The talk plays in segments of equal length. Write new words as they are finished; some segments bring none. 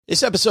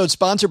This episode is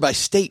sponsored by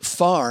State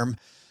Farm.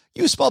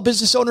 You a small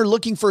business owner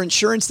looking for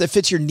insurance that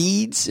fits your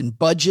needs and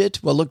budget?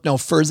 Well, look no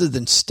further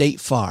than State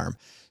Farm.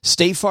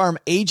 State Farm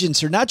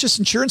agents are not just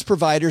insurance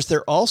providers,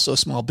 they're also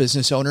small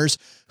business owners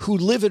who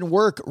live and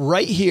work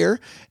right here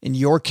in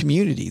your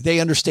community. They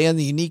understand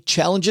the unique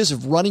challenges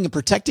of running and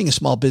protecting a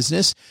small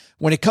business.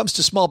 When it comes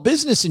to small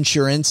business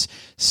insurance,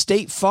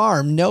 State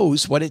Farm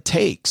knows what it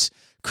takes.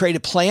 Create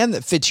a plan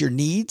that fits your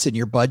needs and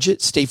your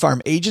budget. State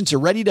Farm agents are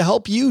ready to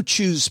help you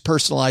choose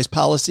personalized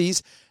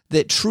policies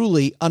that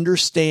truly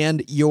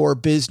understand your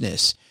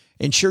business.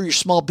 Insure your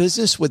small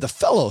business with a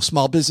fellow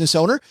small business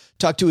owner.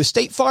 Talk to a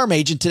State Farm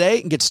agent today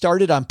and get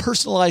started on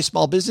personalized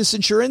small business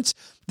insurance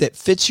that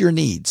fits your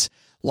needs.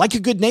 Like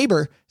a good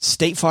neighbor,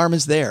 State Farm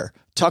is there.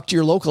 Talk to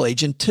your local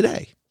agent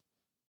today.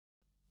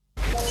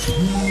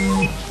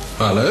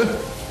 Hello?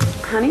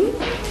 Honey?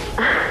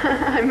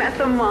 I'm at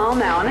the mall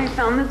now and I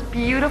found this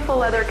beautiful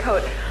leather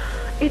coat.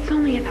 It's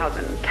only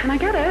 $1,000. Can I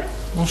get it?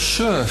 Well,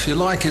 sure, if you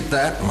like it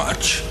that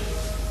much.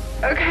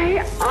 Okay,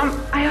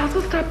 I also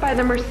stopped by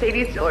the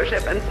Mercedes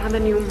dealership and saw the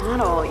new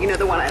model. You know,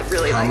 the one I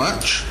really like. How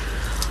much?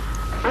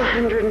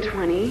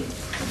 120.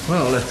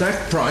 Well, at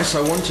that price,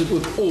 I want it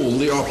with all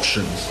the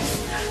options.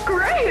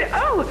 Great!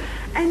 Oh,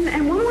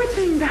 and one more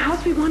thing. The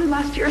house we wanted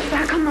last year is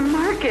back on the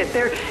market.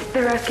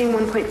 They're asking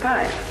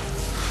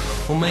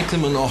 1.5. We'll make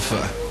them an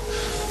offer.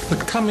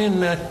 But come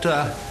in at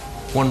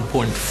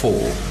 1.4.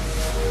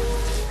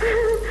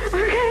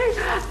 Okay,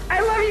 I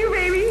love you,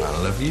 baby. I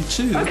love you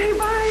too. Okay,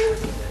 bye.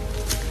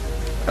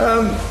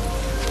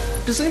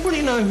 Does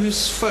anybody know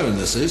whose phone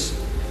this is?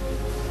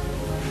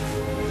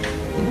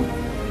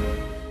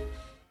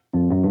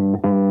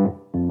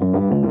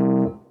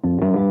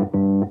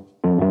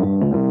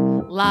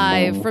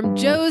 Live from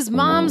Joe's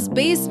mom's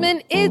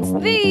basement, it's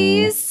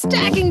the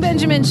Stacking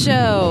Benjamin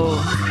Show.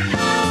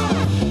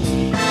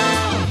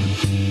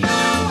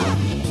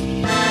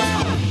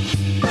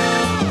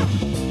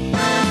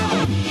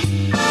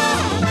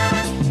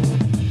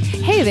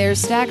 Hey there,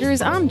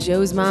 Stackers. I'm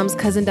Joe's mom's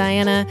cousin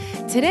Diana.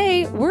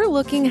 Today, we're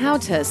looking how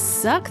to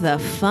suck the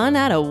fun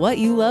out of what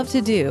you love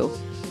to do.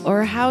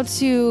 Or how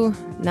to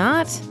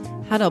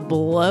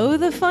blow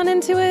the fun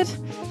into it?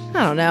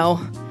 I don't know.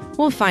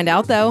 We'll find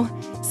out, though.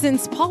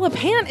 Since Paula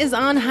Pant is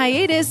on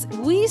hiatus,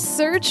 we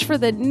search for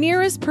the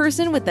nearest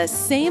person with the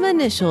same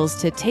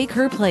initials to take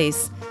her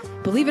place.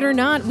 Believe it or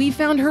not, we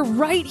found her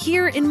right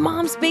here in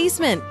Mom's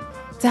basement.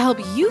 To help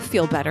you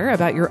feel better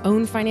about your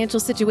own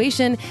financial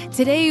situation,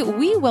 today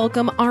we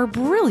welcome our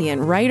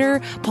brilliant writer,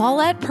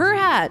 Paulette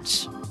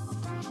Perhatch.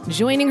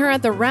 Joining her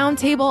at the round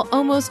table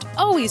almost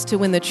always to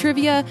win the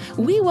trivia,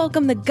 we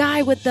welcome the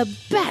guy with the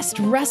best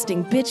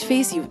resting bitch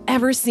face you've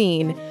ever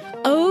seen,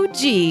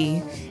 OG.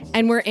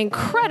 And we're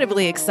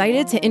incredibly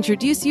excited to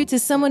introduce you to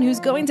someone who's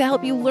going to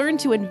help you learn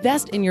to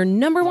invest in your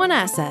number one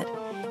asset,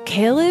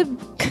 Caleb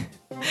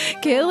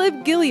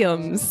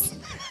Gilliams.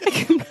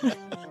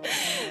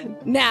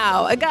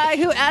 Now, a guy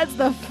who adds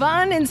the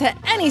fun into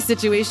any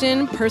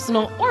situation,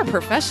 personal or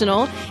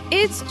professional,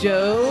 it's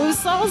Joe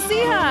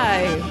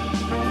Saul-Sehy.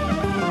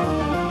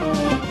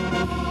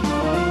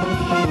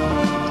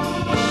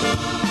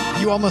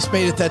 You almost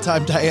made it that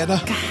time,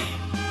 Diana.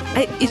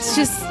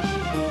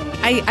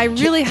 I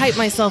really hyped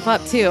myself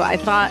up, too. I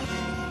thought,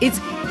 it's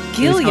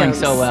Gilliams. It's going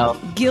so well.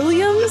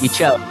 Gilliams? You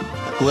choked.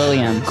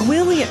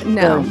 Williams.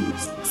 No.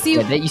 See,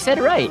 yeah, you said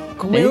it right.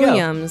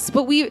 Williams.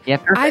 But Yeah,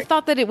 I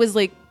thought that it was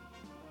like,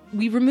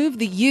 we removed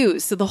the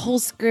U, so the whole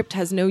script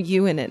has no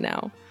U in it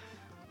now.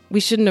 We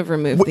shouldn't have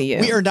removed the U.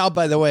 We are now,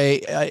 by the way,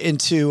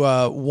 into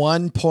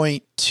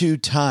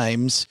 1.2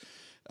 times.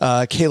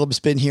 Caleb's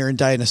been here and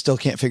Diana still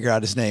can't figure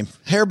out his name.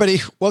 Hey,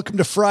 everybody. Welcome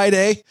to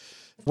Friday,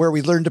 where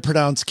we learn to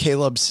pronounce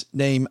Caleb's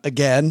name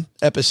again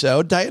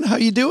episode. Diana, how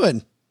you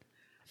doing?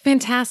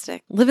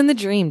 Fantastic. Living the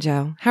dream,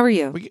 Joe. How are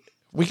you?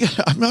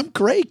 I'm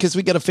great because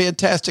we got a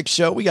fantastic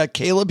show. We got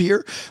Caleb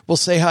here. We'll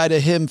say hi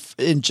to him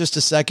in just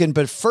a second.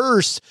 But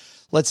first,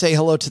 let's say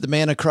hello to the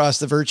man across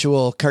the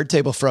virtual card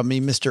table from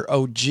me, Mr.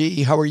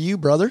 OG. How are you,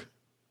 brother?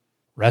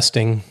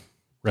 Resting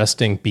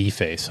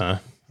B-face, huh?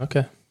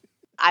 Okay.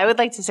 I would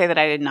like to say that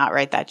I did not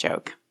write that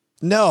joke.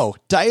 No,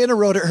 Diana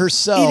wrote it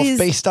herself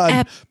based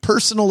on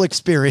personal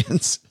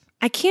experience.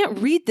 I can't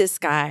read this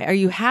guy. Are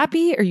you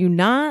happy? Are you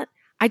not?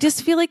 I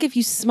just feel like if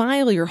you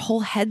smile, your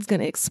whole head's going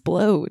to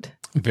explode.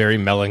 Very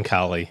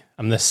melancholy.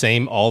 I'm the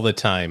same all the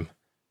time.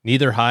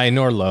 Neither high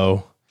nor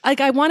low. Like,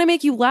 I want to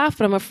make you laugh,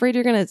 but I'm afraid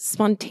you're going to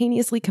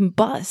spontaneously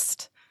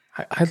combust.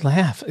 I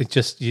laugh.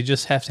 You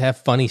just have to have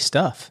funny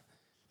stuff.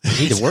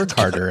 You need to work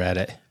harder at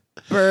it.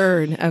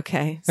 Burn.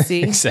 Okay.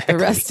 See? Exactly. The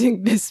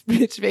resting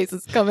bitch face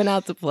is coming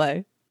out to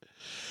play.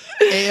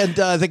 And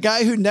the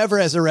guy who never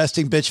has a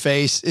resting bitch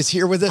face is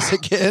here with us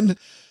again.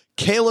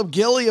 Caleb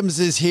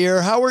Gilliams is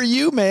here. How are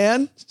you,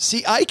 man?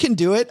 See, I can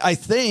do it, I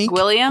think.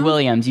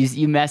 Williams,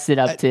 you messed it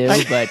up too,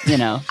 but you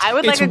know. I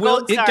would like a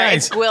gold star.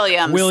 It's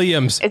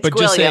Williams. It's but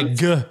Williams.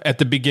 Just say G at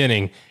the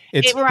beginning.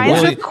 It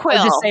rhymes with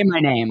Quill. Just say my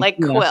name. Like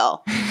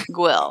Quill.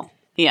 Gwill.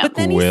 Yeah. But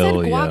then he said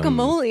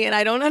guacamole, and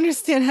I don't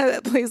understand how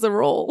that plays a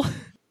role.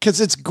 Because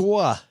it's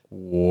Gua.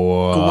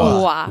 Whoa.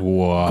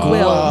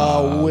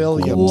 Gwa.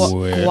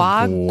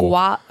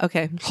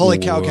 Okay. Holy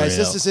cow, guys.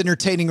 This is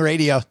entertaining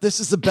radio. This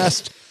is the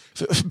best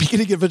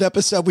beginning of an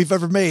episode we've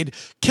ever made.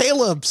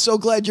 Caleb, so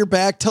glad you're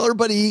back. Tell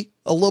everybody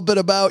a little bit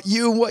about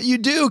you and what you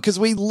do, because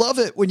we love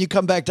it when you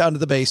come back down to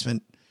the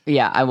basement.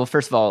 Yeah, I will.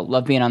 First of all,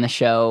 love being on the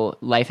show.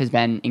 Life has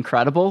been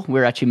incredible.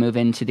 We're actually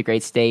moving to the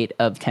great state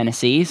of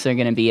Tennessee, so we're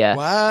going to be a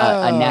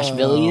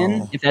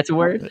Nashvilleian, if that's a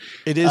word.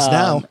 It is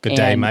now. Good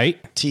day,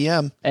 mate.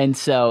 TM. And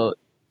so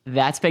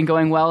that's been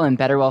going well, and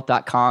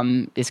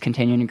BetterWealth.com is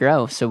continuing to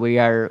grow. So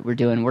we're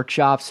doing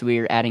workshops.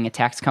 We're adding a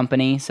tax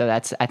company. So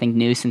that's, I think,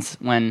 new since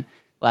when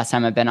last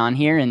time I've been on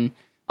here, and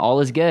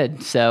all is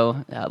good. So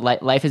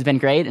life has been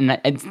great.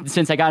 And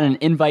since I got an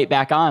invite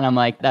back on, I'm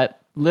like, that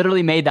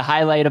literally made the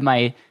highlight of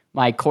my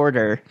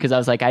quarter, because I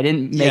was like, I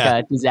didn't make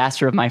a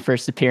disaster of my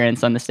first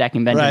appearance on the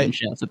Stacking Benjamin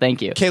show. So thank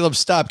you. Caleb,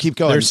 stop. Keep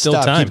going. There's still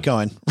time. Keep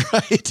going.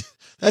 Right.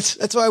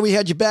 That's why we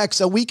had you back,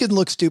 so we can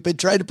look stupid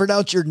trying to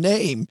pronounce your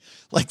name.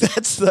 Like,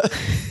 that's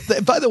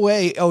the by the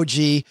way,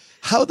 OG,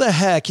 how the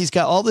heck he's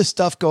got all this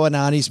stuff going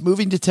on. He's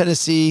moving to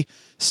Tennessee,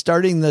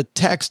 starting the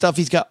tech stuff.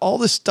 He's got all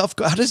this stuff.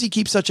 How does he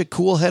keep such a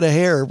cool head of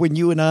hair when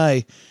you and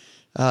I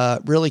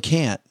really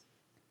can't?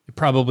 He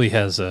probably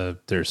has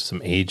there's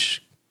some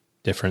age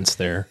difference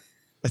there.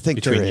 I think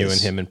between you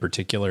and him in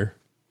particular.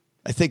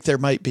 I think there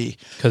might be.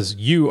 Because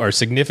you are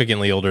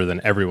significantly older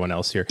than everyone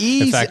else here.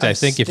 In fact, I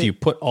think if you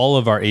put all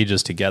of our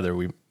ages together,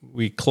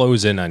 we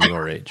close in on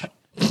your age.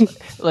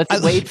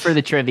 Let's wait for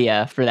the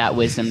trivia for that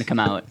wisdom to come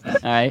out. All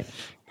right.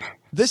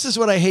 This is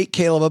what I hate,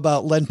 Caleb,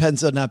 about Len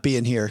Penza not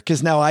being here,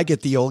 because now I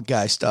get the old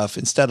guy stuff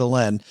instead of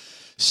Len.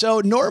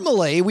 So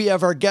normally we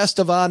have our guest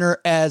of honor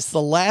as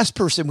the last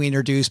person we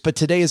introduce, but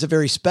today is a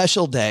very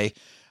special day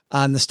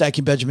on the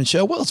Stacking Benjamin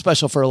show. Well, it's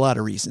special for a lot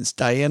of reasons.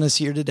 Diana's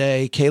here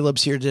today.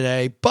 Caleb's here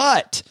today.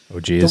 But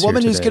the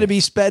woman who's going to be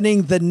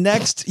spending the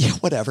next, the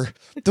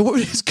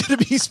woman who's going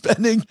to be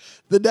spending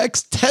the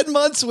next 10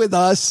 months with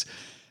us,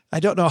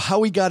 I don't know how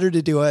we got her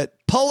to do it.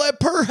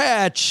 Paulette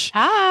Perhatch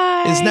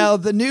is now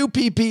the new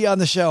PP on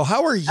the show.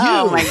 How are you?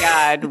 Oh, my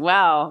God.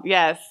 Well,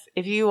 yes.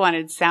 If you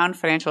wanted sound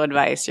financial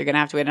advice, you're going to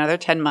have to wait another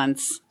 10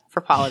 months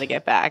for Paula to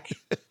get back,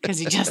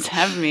 because you just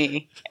have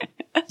me.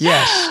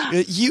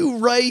 Yes, you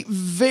write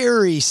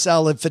very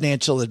solid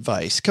financial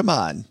advice. Come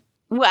on.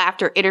 Well,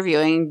 after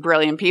interviewing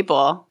brilliant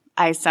people,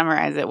 I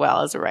summarize it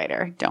well as a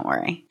writer. Don't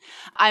worry.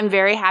 I'm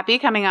very happy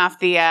coming off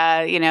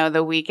the,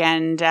 the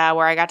weekend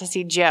where I got to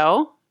see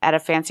Joe at a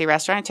fancy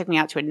restaurant. It took me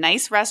out to a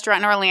nice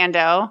restaurant in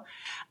Orlando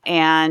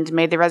and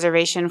made the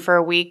reservation for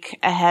a week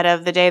ahead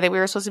of the day that we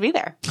were supposed to be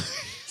there.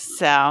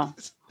 So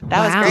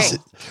that was great.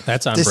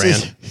 That's on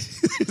brand.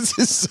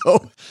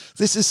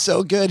 This is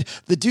so good.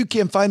 The dude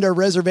can't find our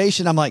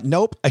reservation. I'm like,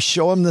 nope. I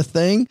show him the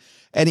thing,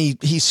 and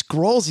he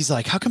scrolls. He's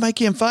like, how come I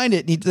can't find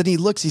it? And then he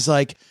looks. He's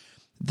like,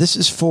 this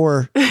is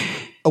for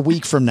a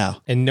week from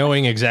now. And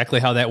knowing exactly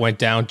how that went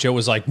down, Joe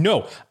was like,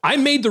 no, I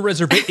made the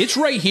reservation. It's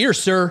right here,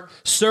 sir.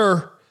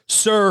 Look,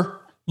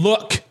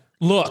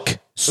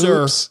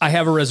 sir. Oops. I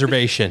have a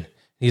reservation.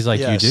 He's like,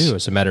 yes. You do,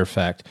 as a matter of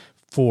fact,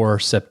 for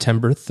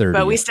September 30th.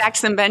 But we stacked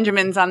some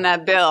Benjamins on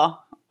that bill.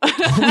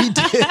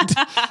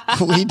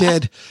 We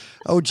did.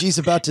 Oh, geez,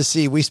 about to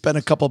see. We spent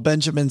a couple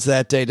Benjamins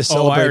that day to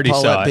celebrate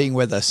Paulette being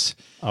with us.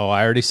 Oh,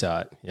 I already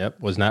saw it.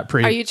 Yep, was not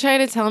Are you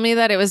trying to tell me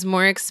that it was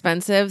more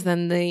expensive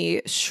than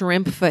the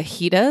shrimp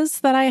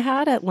fajitas that I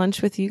had at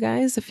lunch with you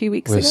guys a few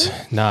weeks ago? Was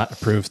not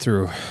approved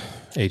through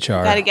HR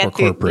or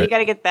corporate. You got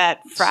to get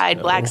that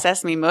fried black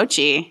sesame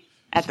mochi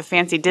at the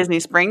fancy Disney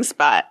Springs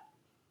spot.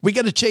 We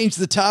got to change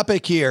the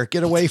topic here.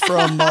 Get away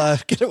from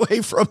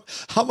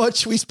how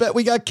much we spent.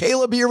 We got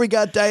Caleb here. We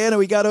got Diana.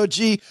 We got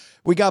OG.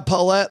 We got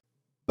Paulette.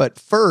 But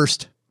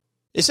first,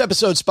 this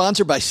episode is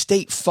sponsored by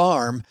State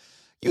Farm.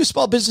 You a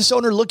small business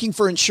owner looking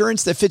for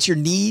insurance that fits your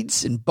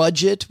needs and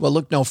budget? Well,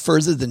 look no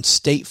further than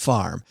State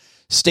Farm.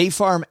 State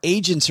Farm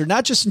agents are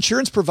not just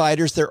insurance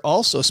providers, they're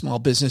also small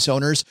business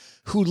owners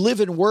who live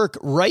and work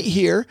right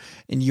here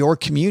in your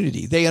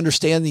community. They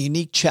understand the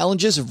unique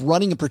challenges of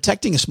running and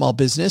protecting a small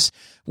business.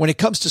 When it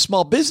comes to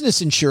small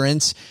business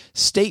insurance,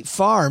 State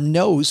Farm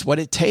knows what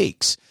it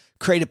takes.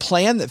 Create a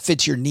plan that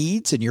fits your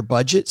needs and your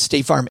budget.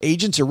 State Farm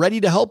agents are ready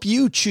to help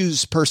you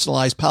choose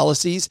personalized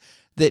policies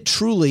that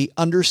truly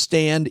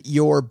understand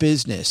your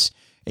business.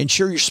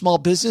 Insure your small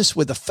business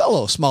with a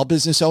fellow small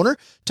business owner.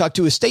 Talk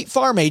to a State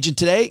Farm agent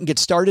today and get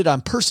started on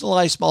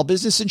personalized small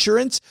business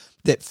insurance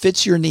that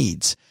fits your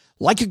needs.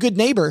 Like a good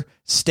neighbor,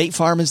 State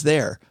Farm is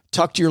there.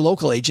 Talk to your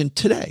local agent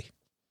today.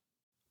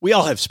 We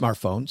all have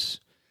smartphones,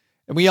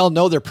 and we all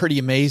know they're pretty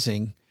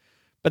amazing,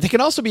 but they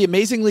can also be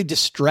amazingly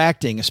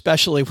distracting,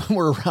 especially when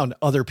we're around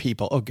other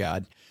people. Oh,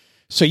 God.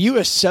 So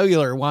US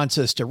Cellular wants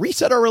us to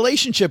reset our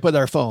relationship with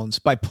our phones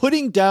by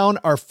putting down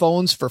our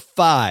phones for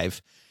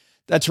 $5.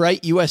 That's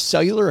right. US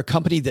Cellular, a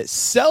company that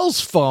sells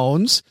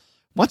phones,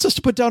 wants us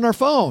to put down our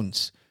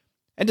phones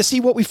and to see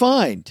what we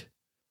find.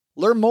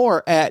 Learn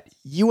more at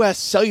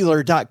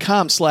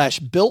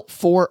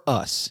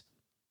uscellular.com/built-for-us.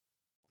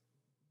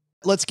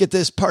 Let's get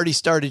this party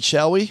started,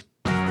 shall we?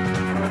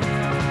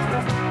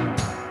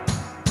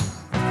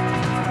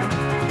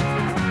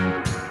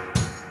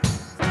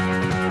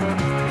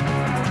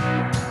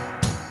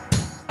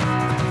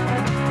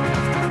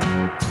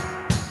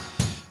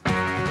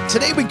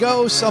 Today we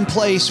go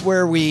someplace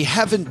where we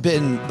haven't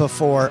been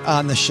before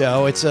on the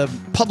show. It's a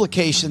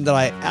publication that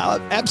I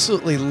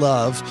absolutely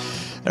love.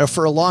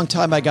 For a long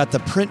time, I got the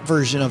print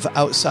version of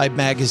Outside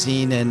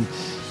Magazine, and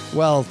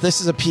well,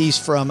 this is a piece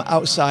from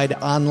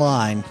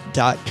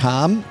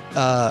outsideonline.com.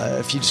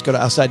 If you just go to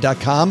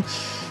outside.com,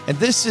 and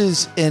this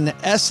is an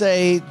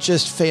essay,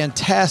 just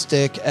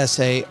fantastic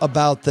essay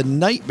about the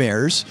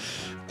nightmares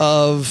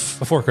of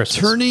before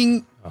Christmas.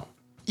 Turning,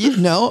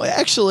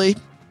 actually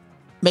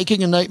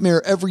making a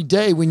nightmare every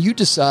day when you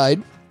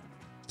decide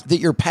that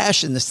your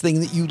passion, this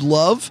thing that you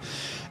love,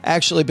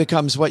 actually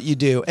becomes what you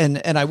do.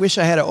 And I wish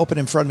I had it open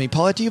in front of me.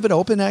 Paulette, do you have it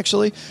open,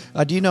 actually?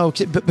 Do you know?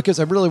 Because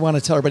I really want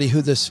to tell everybody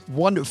who this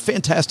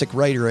fantastic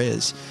writer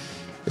is,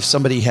 if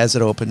somebody has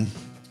it open.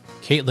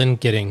 Caitlin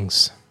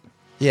Giddings.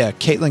 Yeah,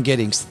 Caitlin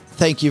Giddings.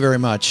 Thank you very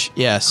much.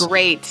 Yes.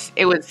 Great.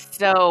 It was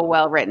so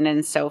well written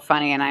and so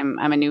funny, and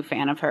I'm a new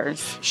fan of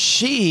hers.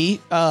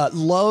 She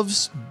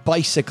loves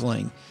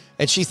bicycling.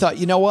 And she thought,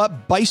 you know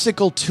what?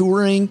 Bicycle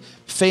touring,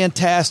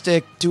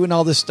 fantastic, doing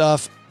all this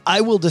stuff.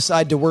 I will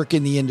decide to work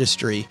in the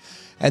industry.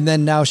 And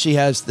then now she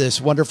has this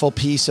wonderful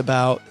piece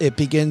about, it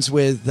begins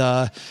with,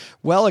 a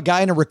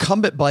guy in a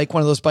recumbent bike,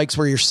 one of those bikes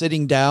where you're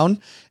sitting down.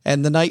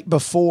 And the night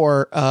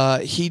before,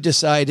 he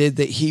decided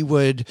that he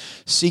would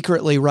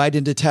secretly ride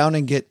into town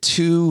and get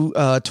two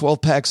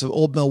 12 packs of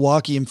Old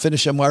Milwaukee and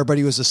finish them while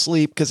everybody was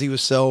asleep because he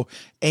was so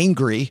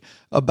angry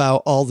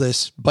about all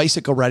this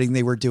bicycle riding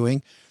they were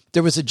doing.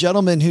 There was a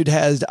gentleman who'd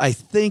had, I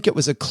think it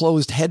was a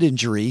closed head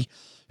injury,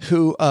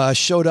 who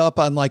showed up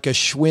on like a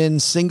Schwinn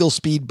single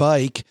speed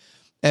bike.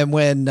 And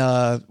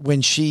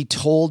when she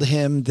told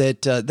him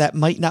that that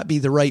might not be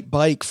the right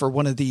bike for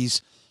one of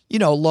these,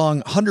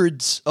 long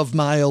hundreds of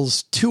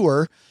miles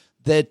tour,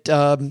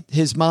 that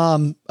his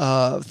mom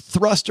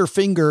thrust her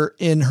finger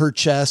in her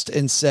chest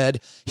and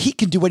said, he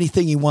can do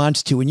anything he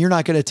wants to, and you're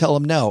not going to tell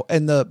him no.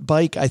 And the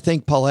bike, I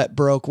think, Paulette,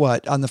 broke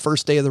on the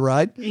first day of the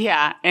ride?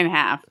 Yeah, in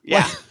half.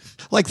 Yeah.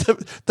 Like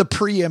the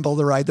preamble of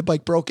the ride, the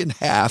bike broke in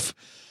half.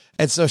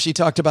 And so she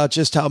talked about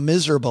just how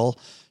miserable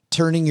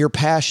turning your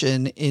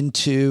passion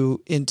into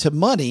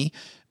money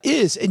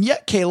is. And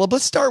yet, Caleb,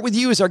 let's start with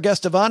you as our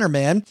guest of honor,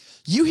 man.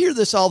 You hear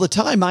this all the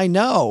time, I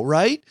know,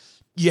 right?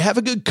 You have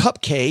a good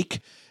cupcake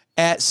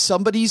at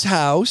somebody's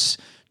house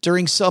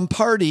during some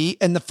party,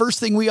 and the first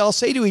thing we all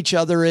say to each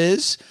other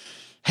is,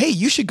 hey,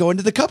 you should go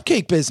into the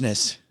cupcake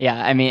business.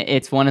 Yeah, I mean,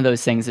 it's one of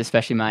those things,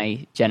 especially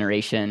my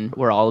generation,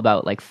 we're all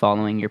about like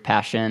following your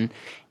passion.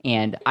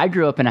 And I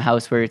grew up in a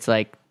house where it's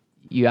like,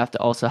 you have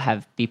to also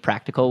be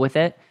practical with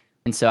it.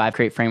 And so I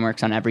create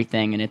frameworks on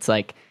everything. And it's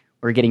like,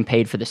 we're getting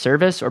paid for the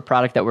service or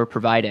product that we're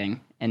providing.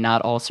 And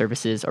not all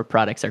services or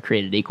products are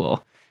created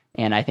equal.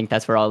 And I think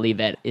that's where I'll leave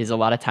it, is a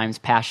lot of times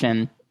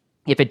passion,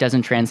 if it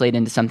doesn't translate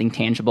into something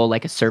tangible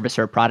like a service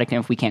or a product,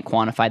 and if we can't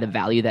quantify the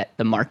value that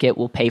the market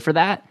will pay for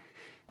that,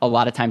 a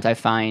lot of times I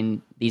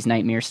find these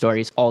nightmare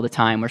stories all the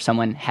time where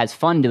someone has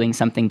fun doing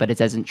something, but it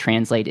doesn't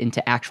translate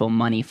into actual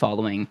money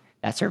following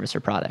that service or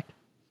product.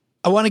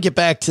 I want to get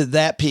back to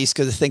that piece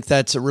because I think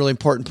that's a really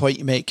important point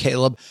you make,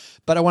 Caleb.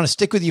 But I want to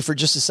stick with you for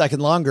just a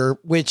second longer,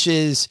 which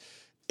is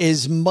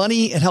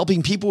money and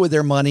helping people with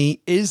their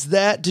money.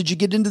 Did you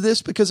get into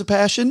this because of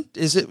passion?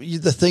 Is it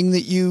the thing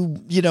that you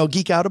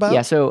geek out about?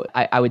 Yeah. So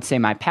I would say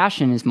my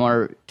passion is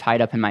more tied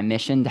up in my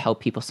mission to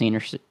help people see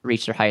and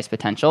reach their highest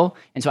potential.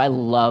 And so I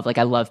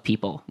love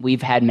people.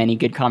 We've had many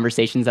good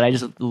conversations that I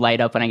just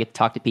light up when I get to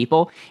talk to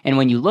people. And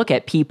when you look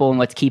at people and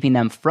what's keeping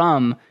them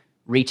from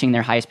reaching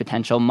their highest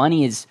potential,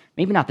 money is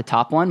maybe not the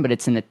top one, but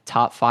it's in the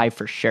top 5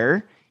 for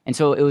sure. And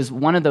so it was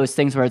one of those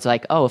things where it's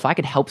like, oh, if I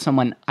could help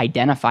someone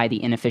identify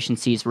the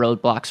inefficiencies,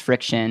 roadblocks,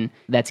 friction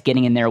that's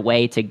getting in their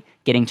way to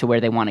getting to where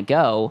they want to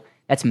go,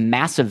 that's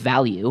massive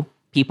value.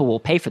 People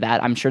will pay for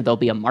that. I'm sure there'll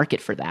be a market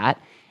for that.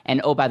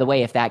 And oh, by the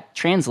way, if that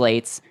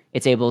translates,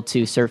 it's able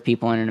to serve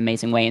people in an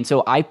amazing way. And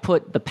so I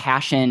put the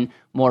passion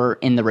more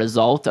in the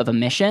result of a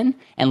mission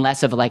and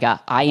less of like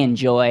I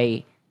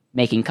enjoy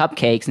making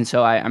cupcakes, and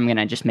so I'm going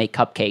to just make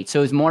cupcakes.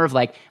 So it's more of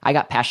like I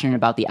got passionate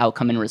about the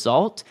outcome and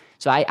result.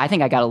 So I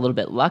think I got a little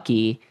bit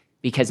lucky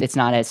because it's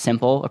not as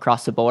simple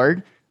across the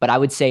board. But I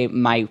would say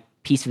my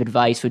piece of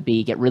advice would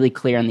be get really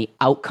clear on the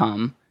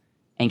outcome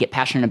and get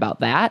passionate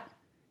about that.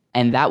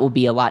 And that will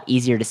be a lot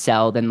easier to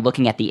sell than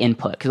looking at the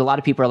input. Because a lot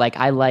of people are like,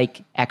 I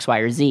like X, Y,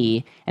 or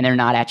Z, and they're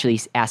not actually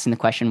asking the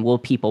question, will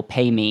people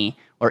pay me?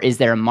 Or is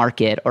there a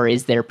market? Or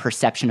is there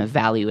perception of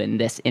value in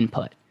this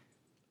input?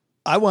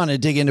 I want to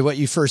dig into what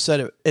you first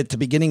said at the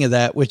beginning of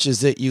that, which is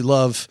that you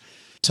love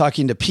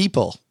talking to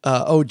people.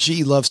 OG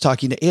loves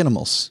talking to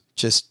animals.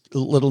 Just a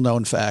little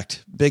known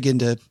fact. Big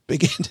into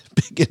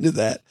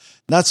that.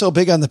 Not so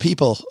big on the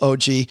people,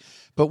 OG.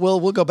 But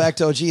we'll go back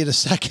to OG in a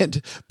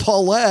second.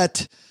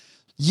 Paulette,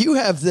 you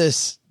have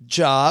this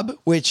job,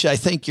 which I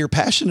think you're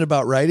passionate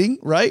about writing,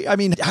 right? I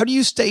mean, how do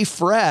you stay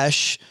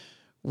fresh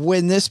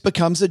when this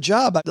becomes a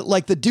job?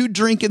 Like the dude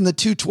drinking the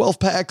 12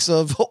 packs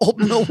of Old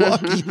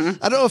Milwaukee.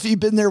 I don't know if you've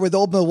been there with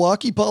Old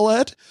Milwaukee,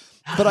 Paulette,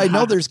 but I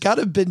know there's got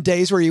to have been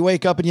days where you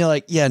wake up and you're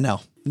like, yeah,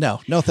 no, No,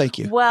 thank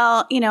you.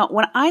 Well,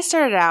 when I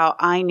started out,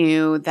 I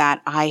knew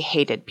that I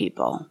hated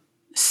people.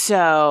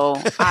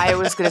 So I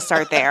was going to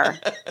start there.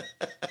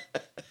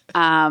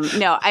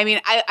 No, I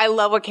mean, I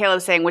love what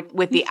Caleb's saying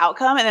with the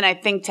outcome. And then I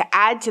think to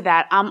add to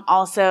that, I'm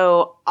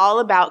also all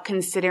about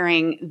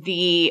considering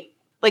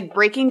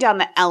breaking down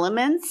the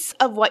elements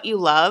of what you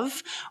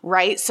love,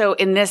 right? So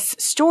in this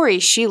story,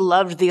 she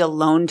loved the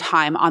alone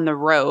time on the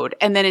road.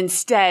 And then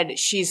instead,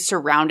 she's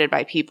surrounded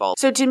by people.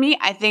 So to me,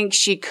 I think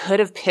she could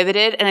have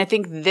pivoted. And I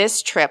think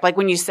this trip, like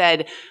when you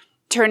said,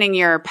 turning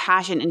your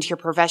passion into your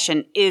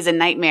profession is a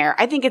nightmare.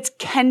 I think it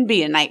can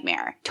be a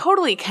nightmare.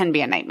 Totally can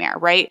be a nightmare,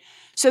 right?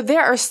 So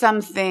there are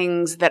some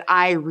things that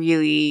I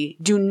really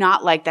do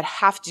not like that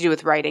have to do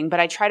with writing, but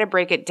I try to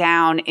break it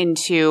down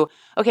into,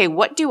 okay,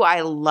 what do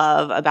I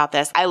love about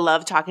this? I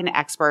love talking to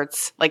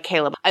experts like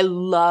Caleb. I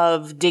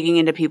love digging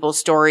into people's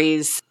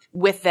stories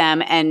with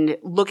them and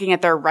looking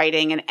at their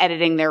writing and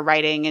editing their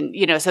writing.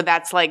 And, so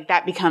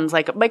that becomes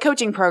like my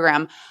coaching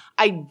program.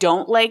 I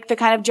don't like the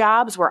kind of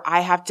jobs where I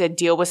have to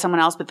deal with someone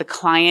else, but the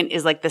client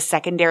is like the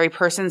secondary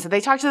person. So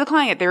they talk to the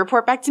client. They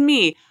report back to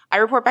me. I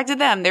report back to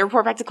them. They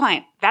report back to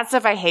client. That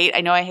stuff I hate.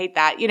 I know I hate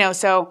that,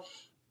 so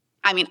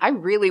I mean, I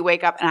really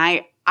wake up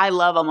and I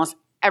love almost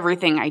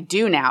everything I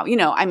do now.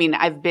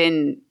 I've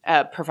been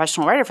a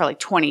professional writer for like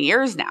 20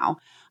 years now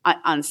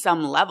on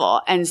some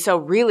level. And so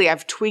really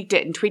I've tweaked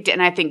it.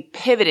 And I think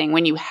pivoting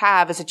when you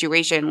have a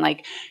situation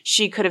like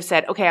she could have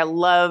said, okay, I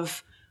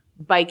love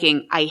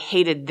biking. I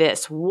hated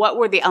this. What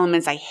were the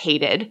elements I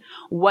hated?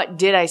 What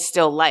did I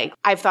still like?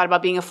 I've thought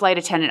about being a flight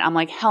attendant. I'm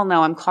like, hell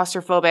no, I'm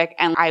claustrophobic.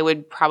 And I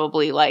would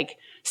probably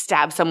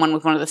stab someone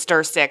with one of the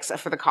stir sticks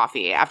for the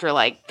coffee after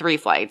 3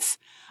 flights.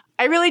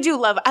 I really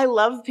do I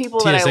love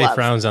people that I love. TSA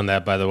frowns on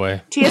that, by the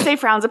way. TSA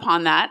frowns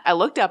upon that. I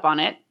looked up on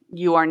it.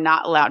 You are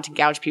not allowed to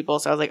gouge people.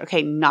 So I was like,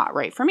 okay, not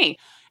right for me.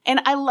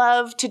 And I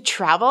love to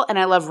travel and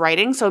I love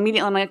writing. So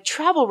immediately I'm like,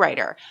 travel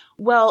writer.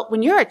 Well,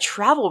 when you're a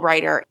travel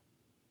writer,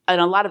 in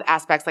a lot of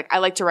aspects, I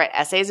like to write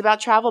essays about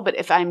travel, but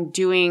if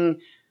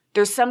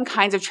there's some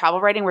kinds of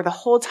travel writing where the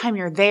whole time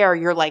you're there,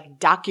 you're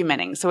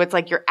documenting. So it's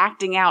you're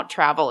acting out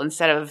travel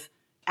instead of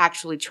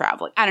actually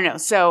traveling. I don't know.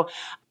 So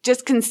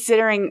just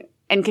considering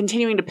and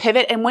continuing to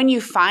pivot. And when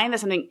you find that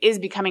something is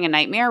becoming a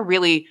nightmare,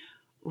 really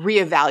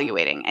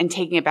reevaluating and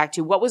taking it back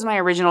to what was my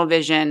original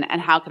vision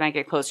and how can I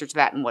get closer to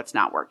that and what's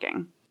not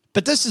working.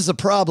 But this is a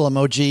problem,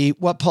 OG.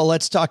 What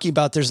Paulette's talking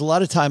about, there's a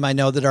lot of time I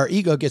know that our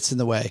ego gets in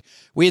the way.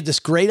 We had this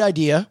great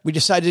idea. We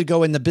decided to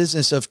go in the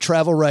business of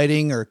travel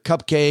writing or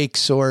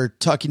cupcakes or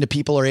talking to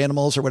people or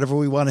animals or whatever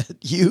we want to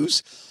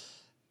use.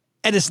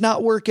 And it's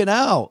not working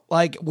out.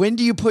 When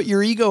do you put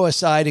your ego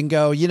aside and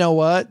go, you know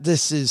what?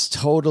 This is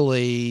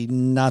totally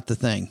not the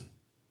thing.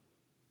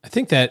 I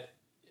think that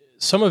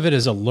some of it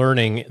is a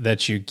learning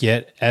that you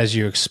get as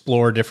you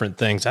explore different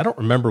things. I don't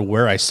remember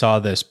where I saw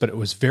this, but it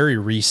was very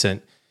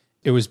recent.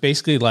 It was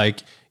basically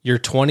your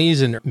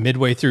 20s and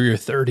midway through your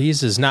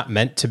 30s is not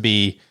meant to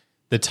be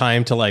the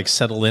time to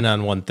settle in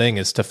on one thing.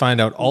 It's to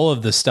find out all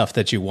of the stuff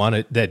that you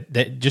want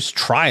that just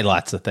try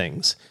lots of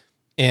things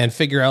and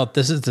figure out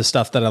this is the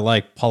stuff that I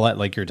like, Paulette,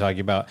 like you're talking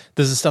about.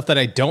 This is stuff that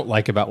I don't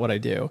like about what I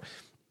do.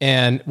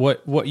 And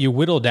what you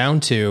whittle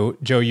down to,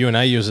 Joe, you and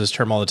I use this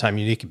term all the time,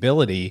 unique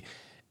ability.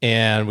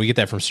 And we get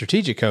that from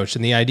Strategic Coach.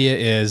 And the idea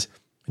is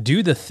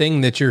do the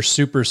thing that you're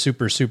super,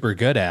 super, super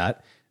good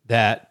at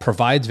that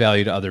provides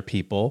value to other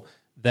people,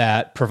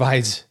 that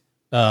provides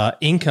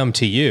income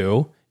to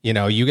you.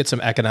 You get some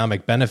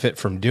economic benefit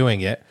from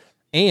doing it.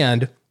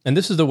 And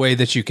this is the way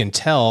that you can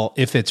tell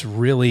if it's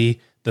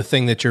really the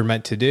thing that you're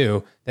meant to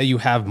do, that you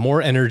have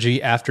more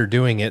energy after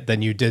doing it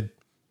than you did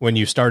when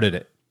you started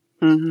it.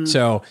 Mm-hmm.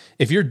 So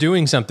if you're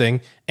doing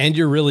something and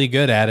you're really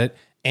good at it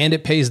and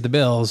it pays the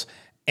bills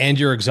and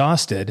you're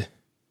exhausted,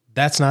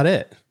 that's not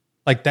it.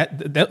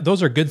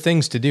 Those are good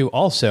things to do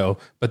also,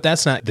 but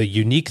that's not the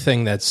unique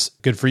thing that's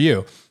good for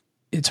you.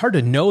 It's hard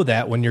to know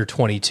that when you're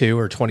 22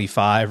 or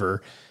 25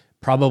 or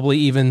probably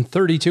even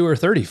 32 or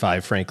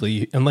 35,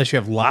 frankly, unless you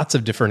have lots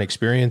of different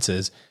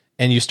experiences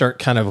and you start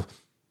kind of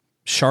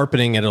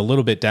sharpening it a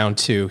little bit down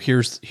to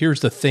here's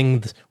the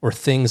thing or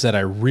things that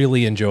I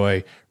really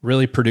enjoy,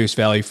 really produce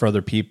value for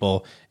other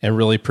people and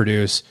really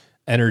produce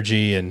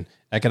energy and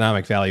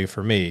economic value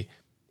for me.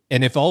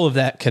 And if all of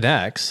that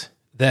connects,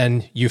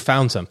 then you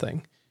found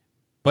something.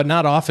 But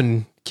not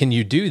often can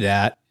you do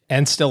that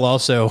and still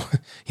also,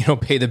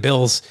 pay the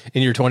bills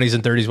in your 20s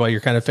and 30s while you're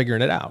kind of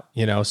figuring it out,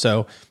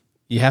 So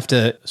you have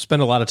to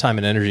spend a lot of time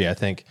and energy, I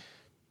think,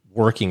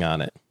 working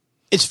on it.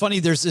 It's funny.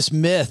 There's this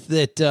myth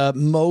that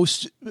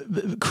most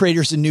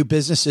creators and new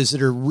businesses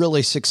that are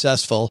really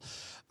successful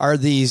are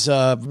these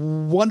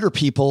wonder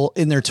people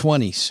in their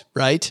 20s,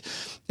 right?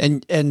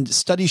 And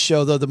studies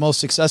show, though, the most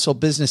successful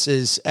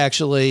businesses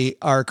actually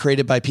are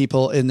created by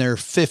people in their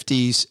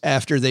 50s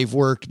after they've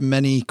worked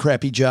many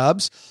crappy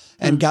jobs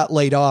and got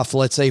laid off,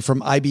 let's say,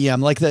 from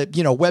IBM, like the,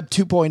 Web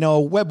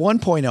 2.0, Web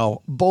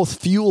 1.0, both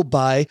fueled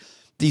by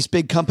these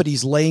big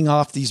companies laying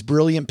off these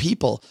brilliant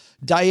people.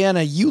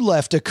 Diana, you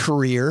left a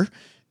career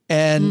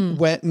and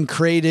went and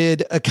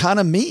created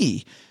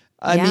Economy.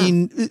 I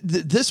mean,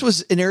 this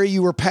was an area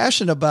you were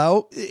passionate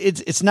about.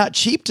 It's not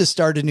cheap to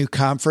start a new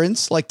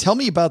conference. Like, tell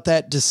me about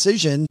that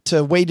decision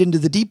to wade into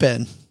the deep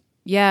end.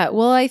 Yeah,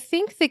 well, I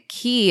think the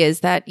key is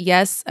that,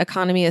 yes,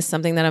 economy is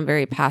something that I'm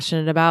very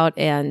passionate about.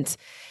 And,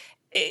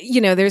 you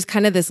know, there's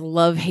kind of this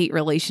love-hate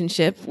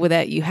relationship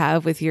that you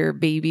have with your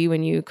baby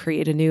when you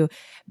create a new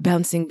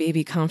bouncing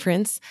baby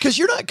conference. Because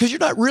you're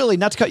not really,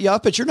 not to cut you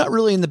off, but you're not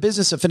really in the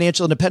business of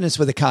financial independence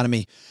with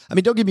economy. I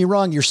mean, don't get me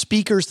wrong, your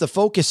speakers, the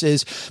focus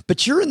is,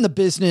 but you're in the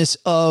business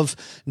of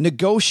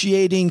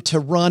negotiating to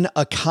run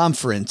a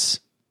conference.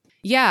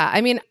 Yeah,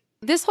 I mean,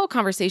 this whole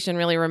conversation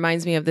really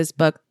reminds me of this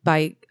book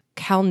by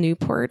Cal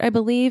Newport, I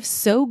believe,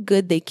 So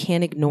Good They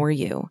Can't Ignore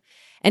You.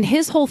 And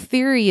his whole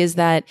theory is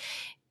that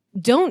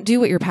don't do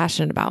what you're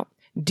passionate about.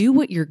 Do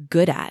what you're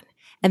good at.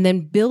 And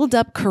then build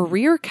up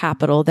career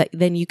capital that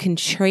then you can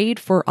trade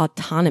for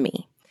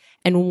autonomy.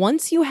 And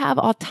once you have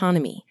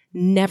autonomy,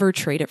 never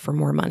trade it for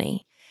more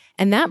money.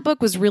 And that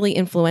book was really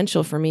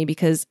influential for me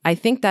because I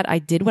think that I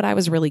did what I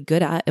was really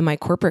good at in my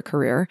corporate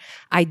career.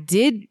 I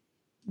did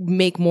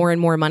make more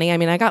and more money. I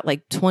mean, I got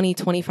like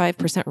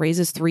 25%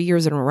 raises 3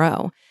 years in a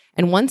row.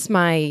 And once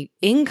my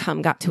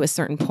income got to a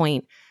certain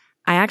point,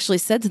 I actually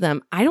said to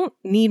them, I don't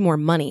need more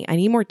money. I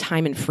need more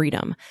time and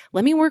freedom.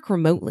 Let me work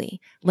remotely.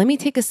 Let me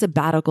take a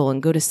sabbatical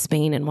and go to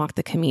Spain and walk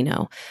the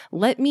Camino.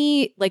 Let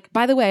me,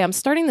 by the way, I'm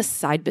starting this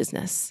side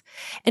business.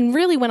 And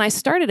really, when I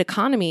started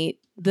Economy,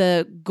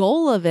 the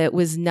goal of it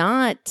was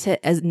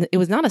it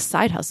was not a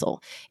side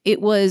hustle.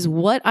 It was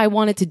what I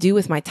wanted to do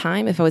with my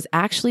time if I was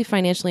actually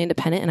financially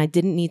independent and I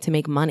didn't need to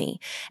make money.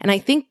 And I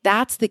think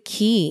that's the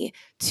key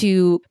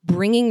to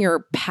bringing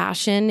your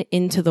passion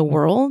into the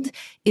world,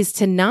 is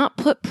to not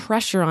put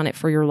pressure on it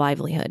for your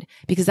livelihood,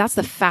 because that's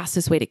the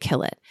fastest way to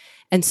kill it.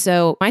 And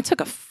so I took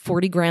a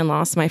 40 grand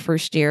loss my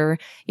first year.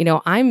 You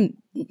know, I'm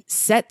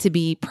set to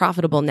be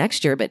profitable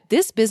next year, but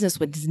this business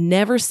was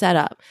never set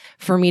up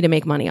for me to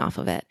make money off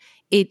of it.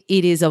 It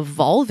is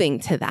evolving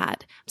to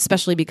that,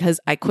 especially because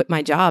I quit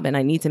my job and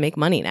I need to make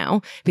money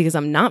now because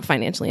I'm not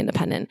financially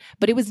independent.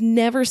 But it was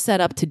never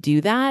set up to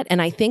do that.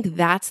 And I think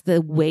that's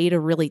the way to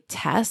really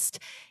test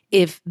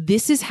if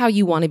this is how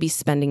you want to be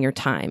spending your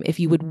time, if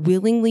you would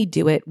willingly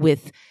do it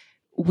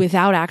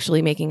without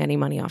actually making any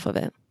money off of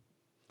it.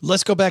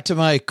 Let's go back to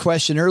my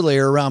question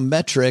earlier around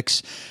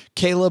metrics.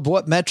 Caleb,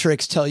 what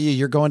metrics tell you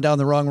you're going down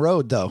the wrong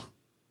road, though?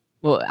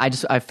 Well,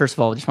 I first of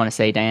all just want to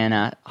say,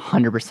 Diana,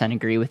 100%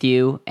 agree with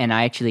you. And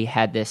I actually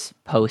had this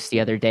post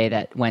the other day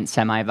that went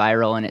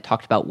semi-viral, and it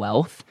talked about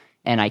wealth.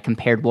 And I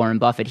compared Warren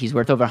Buffett. He's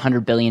worth over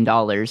 $100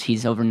 billion.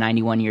 He's over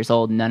 91 years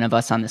old. None of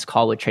us on this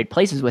call would trade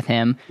places with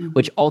him,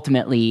 which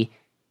ultimately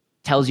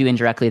tells you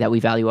indirectly that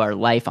we value our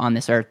life on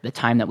this earth, the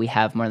time that we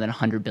have, more than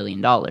 $100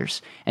 billion.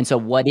 And so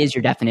what is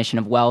your definition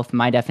of wealth?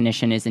 My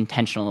definition is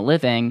intentional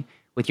living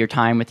with your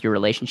time, with your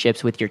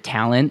relationships, with your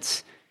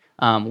talents,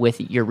 with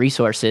your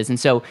resources. And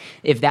so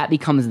if that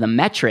becomes the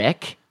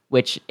metric,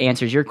 which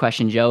answers your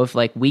question, Joe, if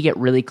we get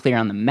really clear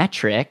on the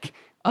metric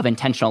of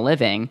intentional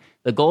living,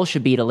 the goal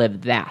should be to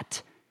live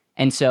that.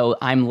 And so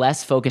I'm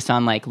less focused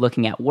on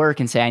looking at work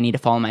and say, I need to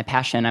follow my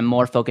passion. I'm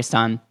more focused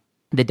on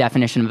the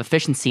definition of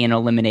efficiency and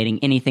eliminating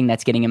anything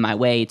that's getting in my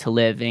way to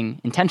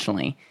living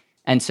intentionally.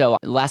 And so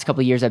the last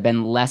couple of years, I've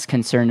been less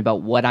concerned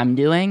about what I'm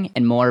doing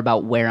and more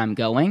about where I'm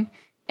going.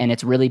 And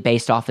it's really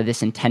based off of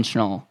this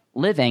intentional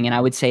living. And I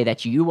would say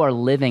that you are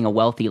living a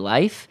wealthy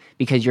life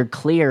because you're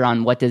clear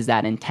on what does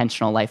that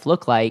intentional life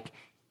look like.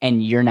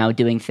 And you're now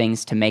doing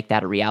things to make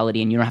that a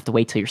reality. And you don't have to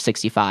wait till you're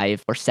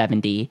 65 or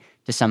 70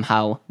 to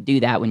somehow do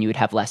that when you would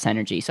have less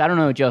energy. So I don't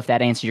know, Joe, if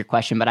that answers your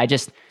question, but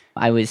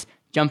I was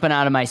jumping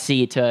out of my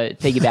seat to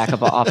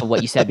piggyback off of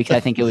what you said, because I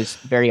think it was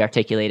very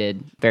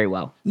articulated very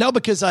well. No,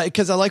 because I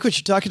like what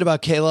you're talking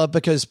about, Caleb,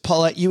 because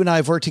Paulette, you and I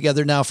have worked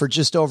together now for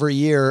just over a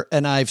year,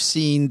 and I've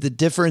seen the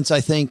difference,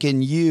 I think,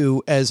 in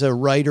you as a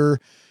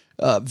writer,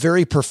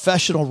 very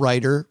professional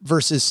writer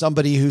versus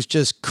somebody who's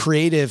just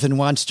creative and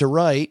wants to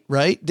write,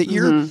 right? That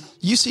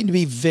you seem to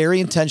be very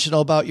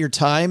intentional about your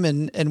time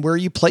and where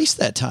you place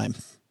that time.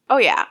 Oh,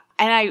 yeah.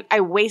 And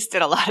I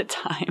wasted a lot of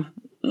time.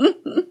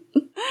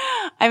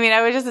 I mean,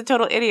 I was just a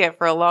total idiot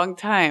for a long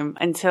time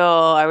until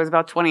I was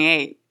about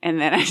 28.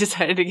 And then I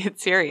decided to get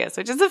serious,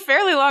 which is a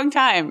fairly long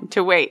time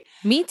to wait.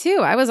 Me too.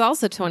 I was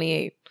also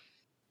 28.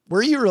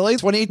 Were you really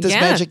 28 this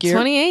magic year?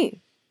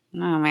 28. Oh,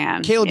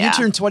 man. Caleb, you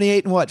turned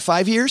 28 in what,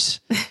 5 years?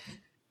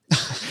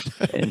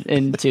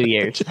 in 2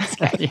 years.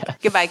 Yeah.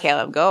 Goodbye,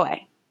 Caleb. Go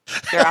away.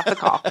 You're off the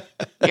call.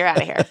 You're out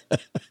of here.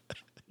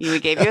 We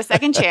gave you a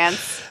second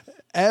chance.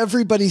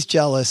 Everybody's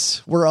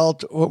jealous. We're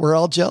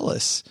all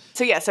jealous.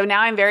 So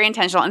now I'm very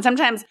intentional. And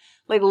sometimes,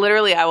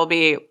 literally, I will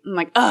be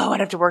oh, I'd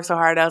have to work so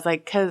hard. I was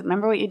like, because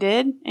remember what you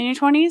did in your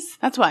 20s?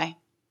 That's why.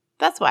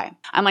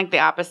 I'm the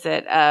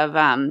opposite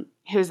of,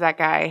 who's that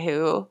guy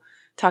who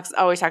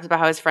always talks about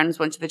how his friends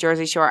went to the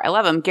Jersey Shore. I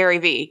love him. Gary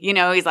Vee. You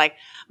know, he's like,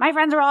 my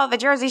friends are all at the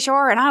Jersey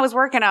Shore and I was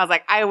working. I was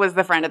like, I was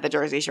the friend at the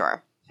Jersey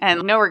Shore.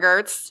 And no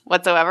regrets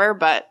whatsoever,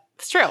 but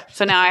it's true.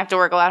 So now I have to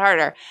work a lot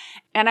harder.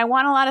 And I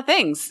want a lot of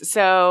things.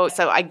 So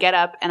I get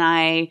up and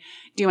I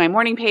do my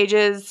morning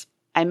pages.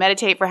 I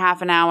meditate for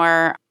half an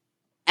hour,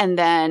 and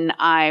then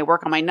I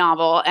work on my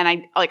novel. And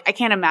I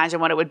can't imagine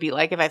what it would be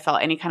like if I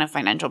felt any kind of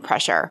financial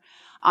pressure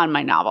on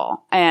my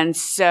novel. And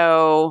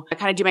so I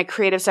kind of do my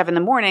creative stuff in the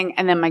morning.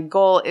 And then my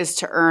goal is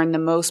to earn the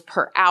most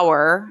per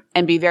hour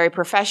and be very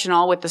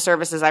professional with the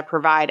services I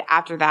provide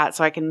after that,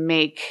 so I can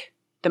make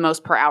the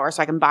most per hour,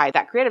 so I can buy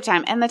that creative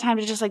time and the time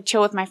to just like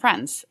chill with my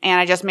friends. And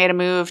I just made a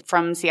move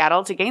from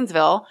Seattle to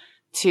Gainesville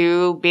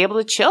to be able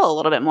to chill a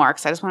little bit more,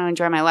 because I just want to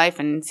enjoy my life,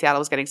 and Seattle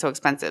was getting so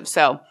expensive.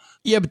 So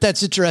yeah, but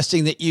that's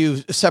interesting that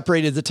you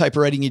separated the type of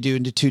writing you do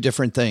into two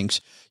different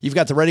things. You've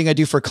got the writing I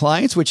do for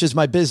clients, which is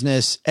my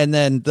business. And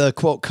then the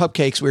quote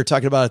cupcakes we were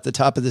talking about at the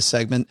top of this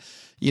segment,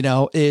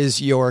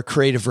 is your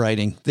creative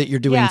writing that you're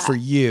doing for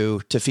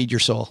you to feed your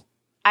soul.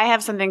 I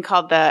have something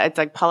called it's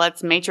like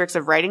Paulette's Matrix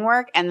of Writing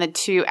Work. And the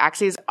two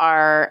axes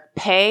are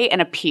pay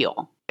and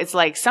appeal. It's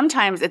like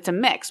sometimes it's a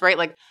mix, right?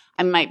 Like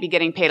I might be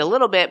getting paid a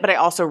little bit, but I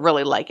also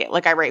really like it.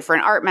 Like I write for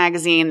an art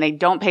magazine. They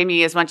don't pay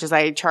me as much as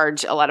I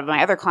charge a lot of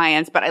my other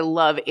clients, but I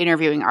love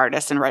interviewing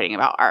artists and writing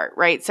about art,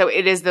 right? So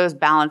it is those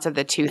balance of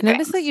the two things.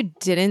 Notice that you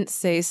didn't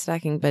say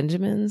Stacking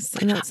Benjamins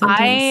in that sentence.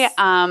 I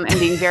am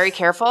being very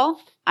careful.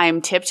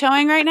 I'm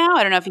tiptoeing right now.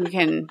 I don't know if you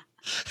can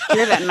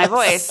hear that in my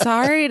voice.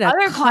 Sorry to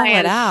other call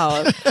it clients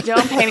out.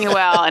 don't pay me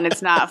well, and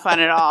it's not fun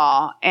at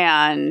all.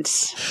 And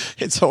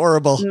it's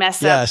horrible.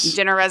 Mess up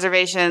dinner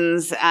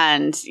reservations,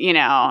 and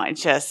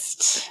it's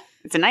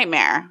a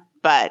nightmare.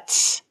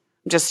 But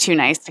I'm just too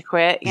nice to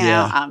quit. You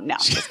know, no,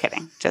 just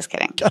kidding. Just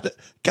kidding.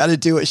 Gotta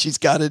do what she's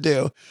got to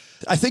do.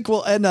 I think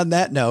we'll end on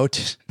that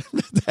note.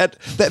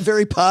 that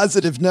very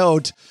positive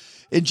note.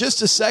 In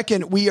just a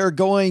second, we are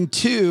going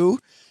to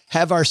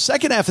have our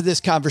second half of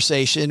this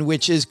conversation,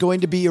 which is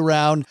going to be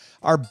around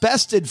our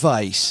best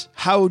advice.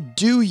 How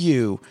do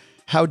you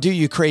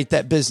create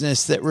that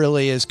business that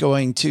really is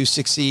going to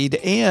succeed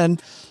and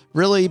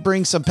really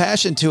bring some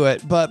passion to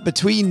it? But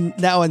between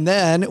now and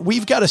then,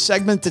 we've got a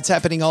segment that's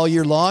happening all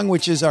year long,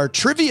 which is our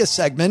trivia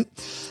segment.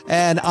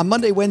 And on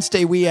Monday,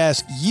 Wednesday, we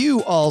ask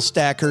you all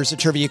stackers a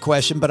trivia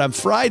question. But on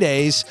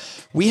Fridays,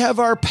 we have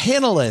our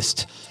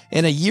panelist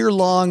in a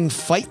year-long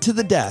fight to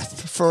the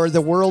death for the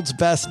world's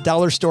best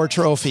dollar store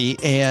trophy.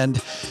 And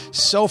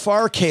so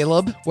far,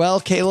 Caleb,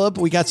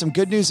 we got some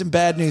good news and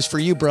bad news for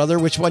you, brother.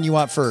 Which one you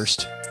want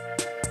first?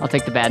 I'll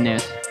take the bad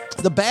news.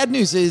 The bad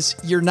news is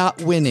you're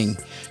not winning.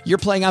 You're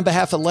playing on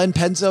behalf of Len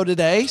Penzo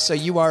today, so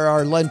you are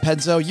our Len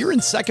Penzo. You're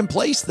in second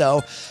place,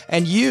 though,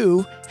 and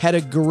you had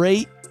a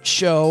great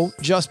show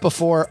just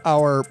before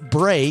our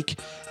break.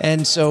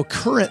 And so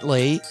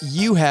currently,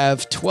 you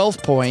have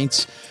 12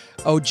 points.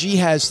 OG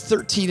has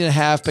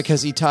 13.5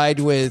 because he tied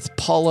with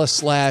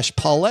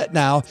Paula/Paulette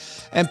now.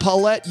 And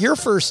Paulette, your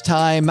first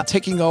time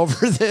taking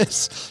over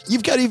this.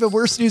 You've got even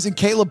worse news than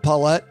Caleb,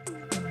 Paulette.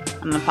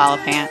 I'm the Paula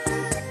Pant.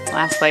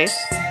 Last place.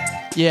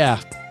 Yeah,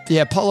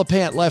 Paula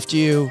Pant left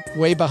you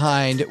way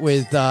behind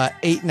with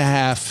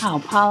 8.5. Oh,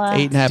 Paula.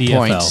 8.5 DFL.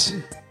 points.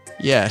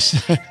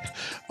 Yes.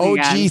 OG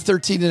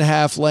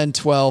 13.5, Len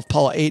 12,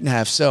 Paula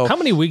 8.5. So how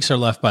many weeks are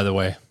left, by the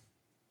way?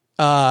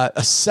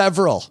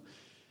 Several.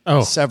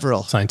 Oh,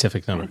 several.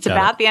 Scientific number. It's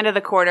about the end of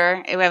the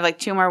quarter. We have like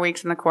 2 more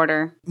weeks in the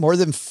quarter. More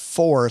than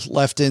 4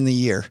 left in the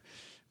year.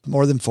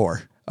 More than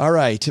 4. All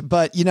right.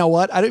 But you know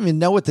what? I don't even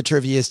know what the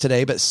trivia is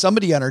today, but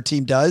somebody on our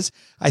team does.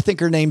 I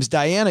think her name's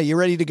Diana. You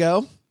ready to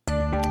go?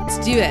 Let's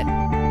do it.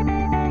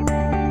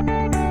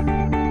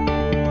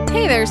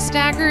 Hey there,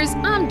 stackers.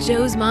 I'm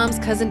Joe's mom's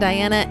cousin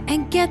Diana,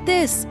 and get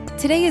this.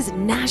 Today is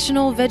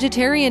National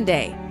Vegetarian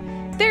Day.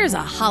 There's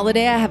a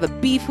holiday I have a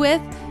beef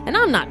with, and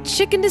I'm not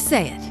chicken to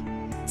say it.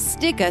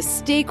 Stick a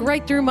stake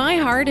right through my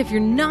heart if you're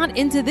not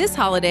into this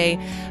holiday,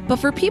 but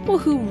for people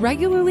who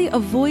regularly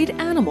avoid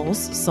animals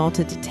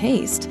salted to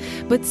taste,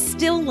 but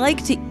still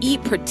like to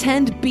eat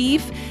pretend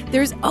beef,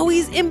 there's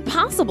always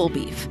Impossible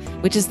Beef,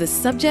 which is the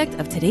subject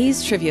of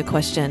today's trivia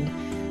question.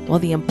 While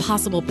the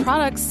Impossible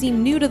products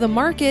seem new to the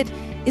market,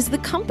 is the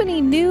company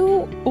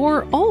new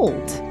or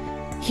old?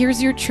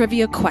 Here's your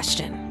trivia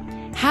question.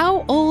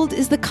 How old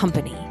is the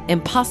company,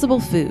 Impossible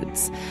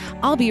Foods?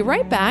 I'll be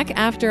right back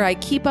after I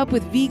keep up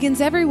with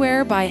vegans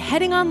everywhere by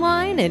heading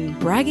online and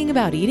bragging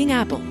about eating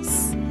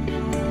apples.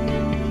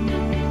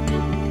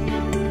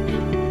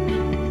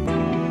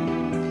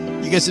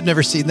 You guys have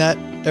never seen that?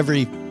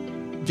 Every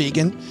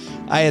vegan?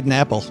 I had an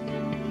apple.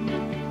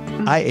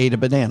 I ate a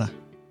banana.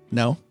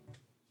 No?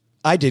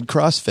 I did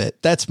CrossFit.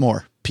 That's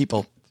more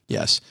people.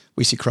 Yes,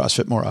 we see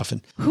CrossFit more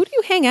often. Who do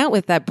you hang out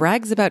with that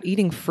brags about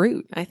eating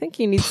fruit? I think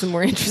you need some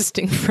more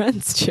interesting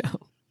friends,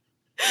 Joe.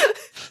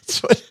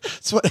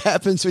 It's what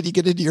happens when you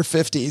get into your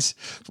 50s.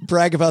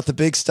 Brag about the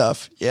big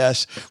stuff.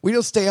 Yes. We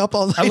don't stay up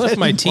all night I left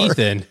my anymore. teeth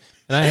in,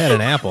 and I had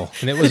an apple,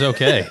 and it was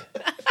okay.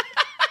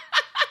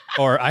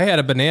 Or I had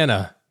a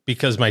banana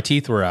because my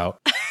teeth were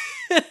out.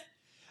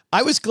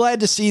 I was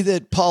glad to see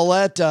that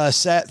Paulette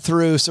sat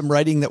through some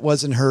writing that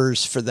wasn't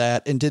hers for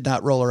that and did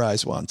not roll her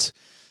eyes once.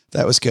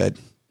 That was good.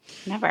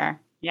 Never.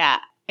 Yeah.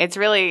 It's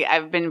really,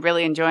 I've been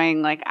really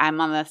enjoying, like,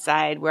 I'm on the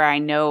side where I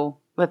know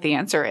what the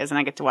answer is and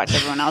I get to watch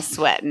everyone else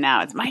sweat. And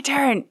now it's my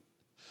turn.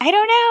 I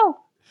don't know.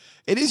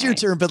 It is your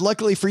turn, but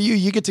luckily for you,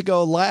 you get to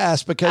go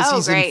last because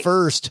he's in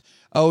first.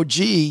 OG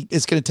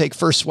is going to take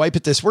first swipe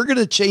at this. We're going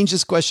to change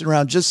this question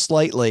around just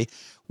slightly.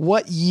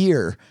 What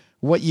year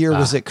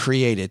was it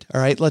created?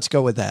 All right, let's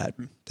go with that.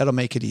 That'll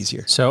make it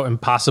easier. So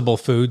Impossible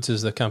Foods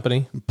is the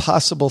company?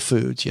 Impossible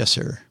Foods, yes,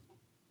 sir.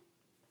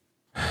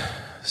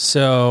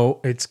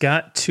 So it's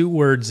got two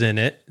words in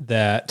it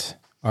that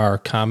are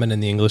common in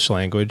the English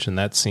language, and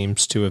that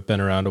seems to have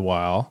been around a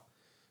while.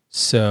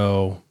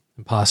 So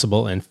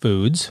Impossible and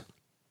Foods.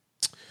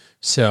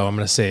 So I'm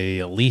going to say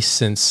at least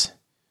since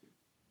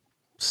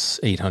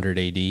 800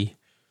 AD,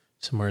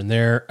 somewhere in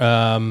there.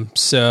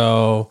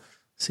 So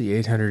let's see,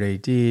 800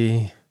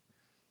 AD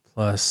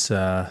plus,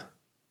 when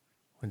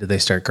did they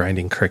start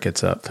grinding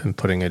crickets up and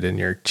putting it in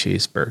your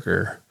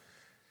cheeseburger?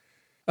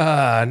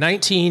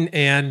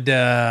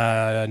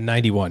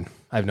 1991.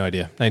 I have no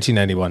idea.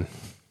 1991.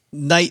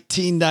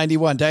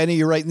 1991. Diana,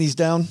 you writing these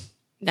down?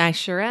 I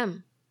sure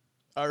am.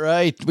 All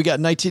right. We got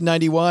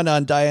 1991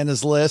 on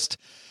Diana's list.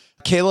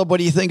 Caleb, what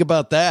do you think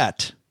about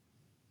that?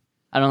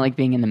 I don't like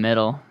being in the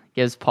middle.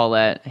 Gives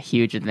Paulette a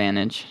huge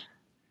advantage.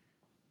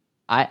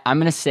 I'm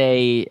gonna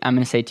say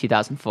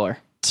 2004.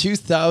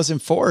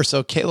 2004.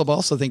 So Caleb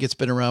also think it's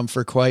been around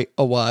for quite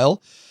a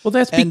while. Well,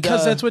 that's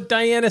because that's what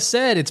Diana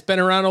said. It's been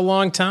around a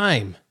long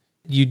time.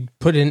 You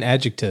put in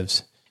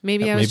adjectives.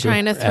 Maybe I was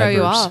trying to throw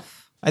you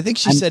off. I think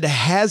she said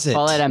has it.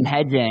 Paulette, I'm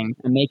hedging.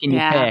 I'm making you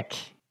pick.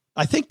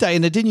 I think,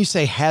 Diana, didn't you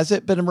say has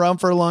it been around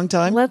for a long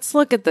time? Let's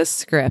look at the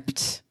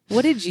script.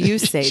 What did you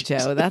say,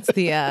 Joe? That's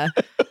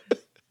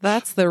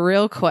the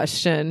real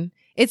question.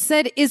 It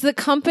said, is the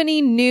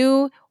company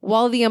new?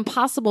 While the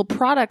Impossible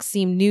products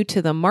seem new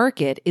to the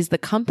market, is the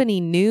company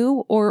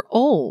new or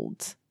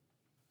old?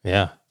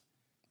 Yeah.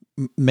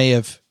 May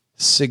have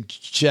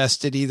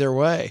suggested either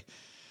way.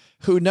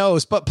 Who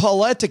knows? But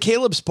Paulette, to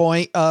Caleb's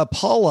point,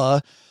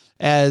 Paula,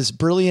 as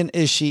brilliant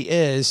as she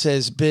is,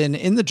 has been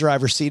in the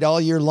driver's seat all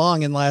year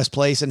long in last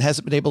place and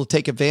hasn't been able to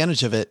take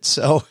advantage of it.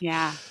 So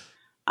yeah,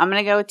 I'm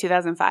going to go with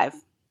 2005.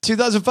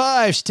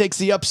 2005, she takes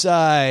the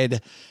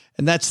upside.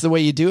 And that's the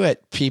way you do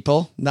it,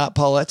 people. Not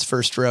Paulette's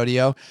first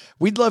rodeo.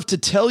 We'd love to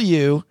tell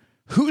you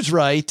who's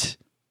right,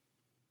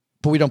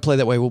 but we don't play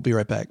that way. We'll be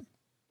right back.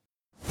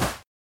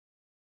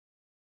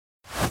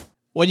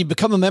 When you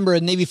become a member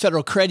of Navy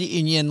Federal Credit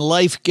Union,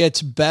 life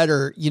gets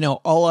better. You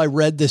know, all I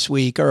read this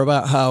week are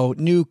about how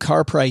new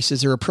car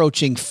prices are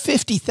approaching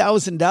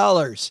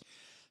 $50,000.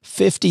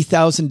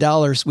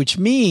 $50,000, which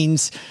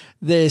means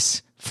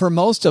this, for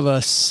most of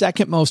us,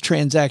 second most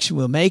transaction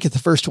we'll make. If the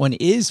first one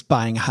is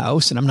buying a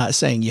house, and I'm not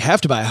saying you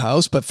have to buy a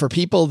house, but for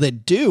people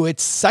that do,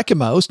 it's second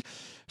most.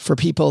 For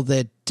people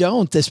that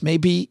don't, this may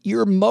be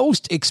your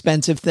most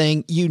expensive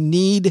thing. You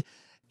need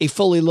a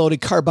fully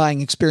loaded car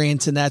buying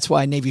experience, and that's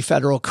why Navy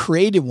Federal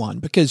created one,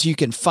 because you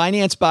can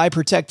finance, buy,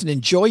 protect, and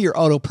enjoy your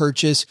auto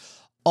purchase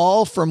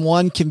all from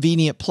one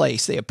convenient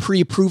place. They have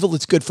pre-approval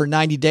that's good for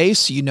 90 days,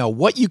 so you know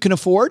what you can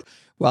afford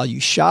while you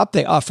shop.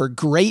 They offer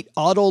great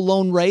auto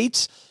loan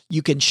rates.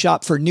 You can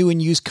shop for new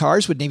and used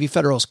cars with Navy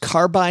Federal's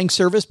car buying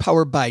service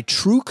powered by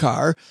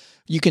TrueCar.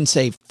 You can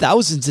save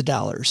thousands of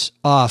dollars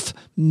off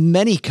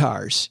many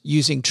cars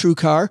using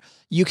TrueCar.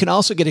 You can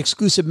also get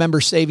exclusive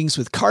member savings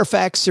with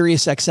Carfax,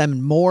 SiriusXM,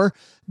 and more.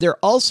 They're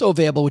also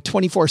available with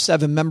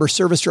 24/7 member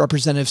service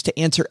representatives to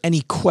answer any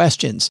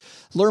questions.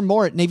 Learn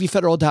more at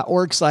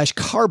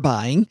NavyFederal.org/car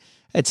buying.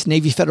 That's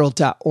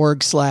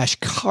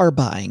NavyFederal.org/car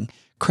buying.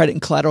 Credit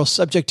and collateral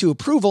subject to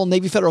approval.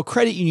 Navy Federal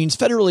Credit Unions,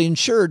 federally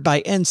insured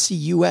by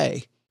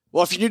NCUA.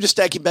 Well, if you're new to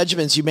Stacking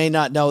Benjamins, you may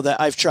not know that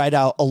I've tried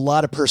out a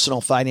lot of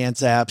personal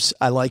finance apps.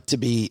 I like to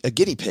be a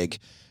guinea pig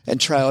and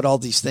try out all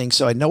these things,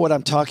 so I know what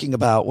I'm talking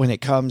about when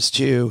it comes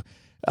to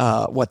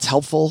what's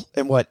helpful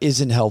and what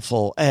isn't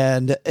helpful.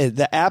 And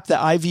the app that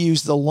I've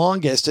used the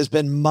longest has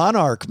been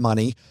Monarch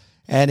Money,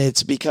 and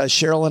it's because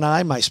Cheryl and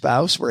I, my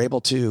spouse, were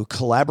able to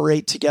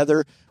collaborate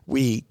together.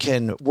 We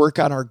can work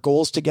on our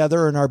goals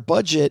together, and our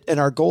budget and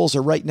our goals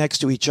are right next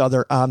to each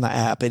other on the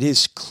app. It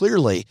is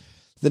clearly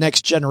the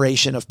next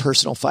generation of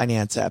personal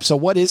finance apps. So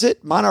what is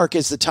it? Monarch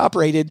is the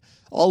top-rated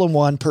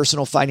all-in-one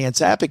personal finance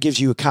app. It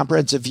gives you a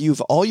comprehensive view of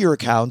all your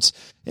accounts,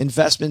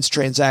 investments,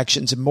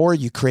 transactions, and more.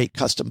 You create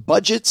custom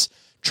budgets,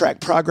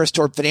 track progress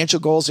toward financial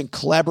goals, and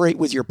collaborate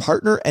with your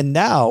partner. And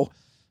now,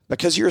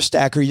 because you're a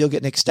stacker, you'll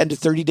get an extended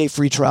 30-day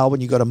free trial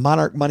when you go to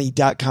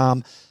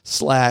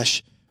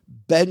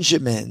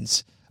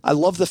monarchmoney.com/Benjamins. I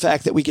love the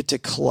fact that we get to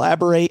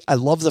collaborate. I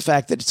love the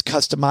fact that it's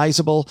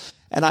customizable.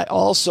 And I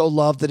also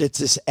love that it's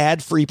this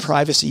ad-free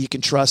privacy you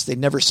can trust. They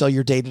never sell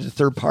your data to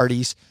third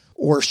parties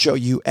or show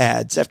you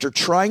ads. After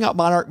trying out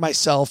Monarch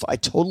myself, I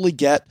totally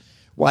get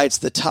why it's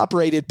the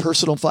top-rated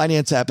personal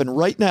finance app. And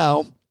right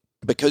now,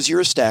 because you're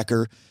a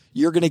stacker,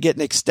 you're going to get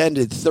an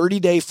extended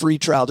 30-day free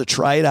trial to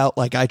try it out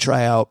like I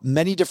try out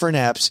many different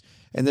apps.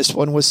 And this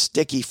one was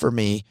sticky for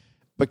me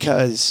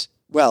because,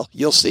 well,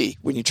 you'll see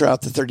when you try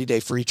out the 30-day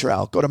free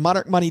trial. Go to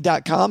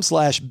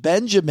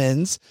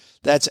monarchmoney.com/Benjamins.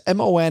 That's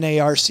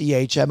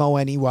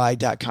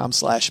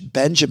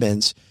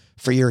MONARCHMONEY.com/Benjamins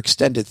for your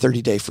extended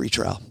 30-day free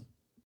trial.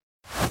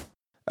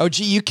 Oh,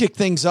 gee, you kicked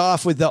things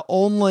off with the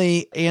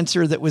only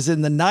answer that was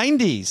in the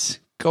 90s.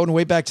 Going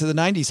way back to the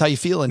 90s. How you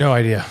feeling? No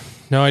idea.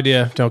 No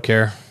idea. Don't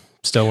care.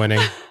 Still winning.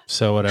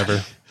 So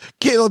whatever.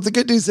 Caleb, the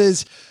good news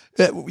is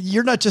that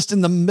you're not just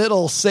in the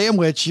middle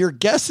sandwich. Your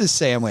guess is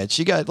sandwich.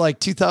 You got like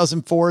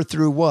 2004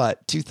 through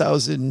what?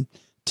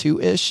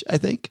 2002-ish, I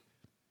think.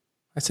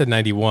 I said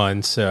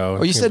 91.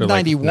 So you said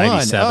 91.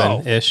 Like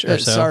 97-ish or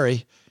so.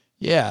 Sorry.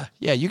 Yeah.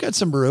 You got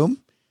some room.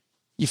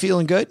 You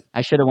feeling good?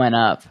 I should have went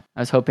up.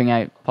 I was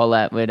hoping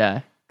Paulette would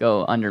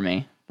go under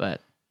me,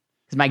 but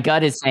because my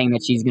gut is saying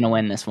that she's going to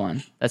win this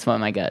one. That's what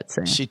my gut's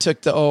saying. She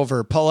took the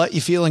over. Paulette,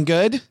 you feeling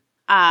good?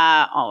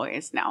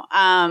 Always no.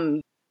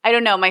 I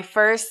don't know. My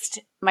first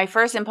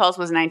impulse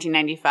was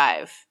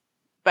 1995,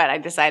 but I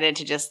decided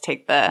to just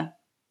take the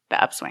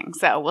upswing.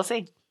 So we'll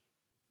see.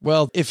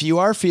 Well, if you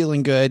are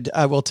feeling good,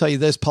 I will tell you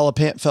this, Paula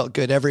Pant felt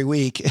good every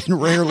week and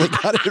rarely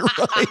got it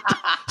right.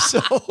 So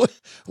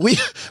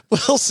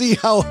we'll see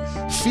how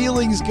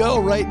feelings go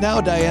right now,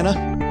 Diana.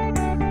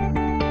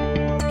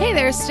 Hey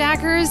there,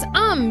 Stackers.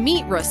 I'm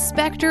meat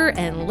respecter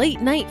and late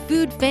night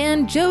food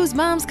fan Joe's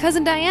mom's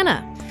cousin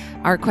Diana.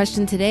 Our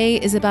question today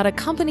is about a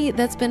company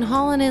that's been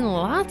hauling in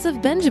lots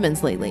of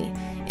Benjamins lately,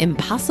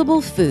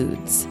 Impossible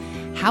Foods.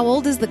 How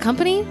old is the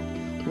company?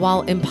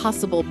 While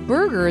Impossible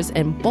Burgers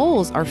and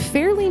Bowls are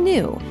fairly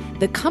new,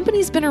 the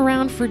company's been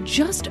around for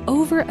just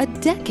over a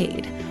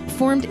decade,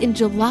 formed in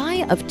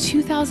July of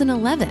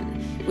 2011,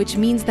 which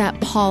means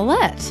that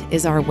Paulette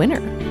is our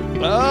winner.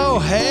 Oh,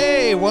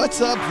 hey,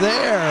 what's up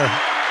there?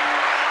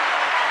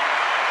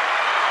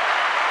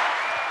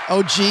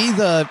 Oh, gee,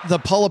 the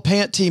Paula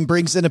Pant team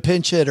brings in a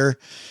pinch hitter,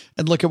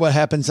 and look at what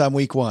happens on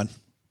week one.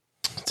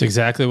 It's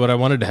exactly what I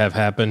wanted to have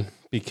happen,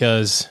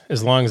 because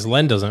as long as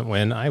Len doesn't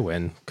win, I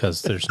win,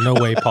 because there's no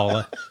way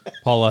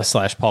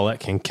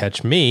Paula/Paulette can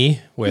catch me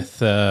with,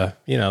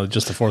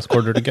 just the fourth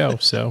quarter to go.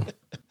 So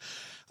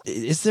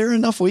is there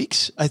enough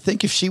weeks? I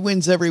think if she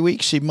wins every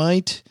week, she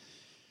might.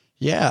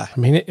 Yeah. I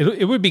mean,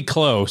 it would be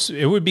close.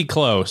 It would be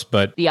close,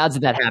 but the odds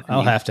of that happening.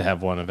 I'll have to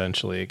have one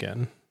eventually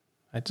again.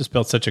 I just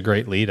built such a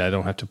great lead. I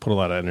don't have to put a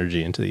lot of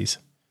energy into these.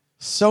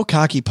 So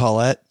cocky,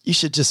 Paulette. You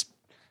should just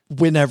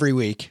win every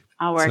week.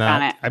 I'll work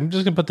on it. I'm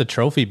just going to put the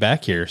trophy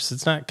back here. So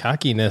it's not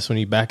cockiness when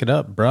you back it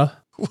up, bruh.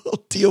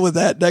 We'll deal with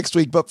that next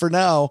week. But for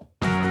now,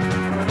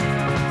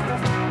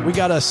 we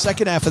got a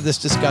second half of this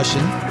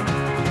discussion.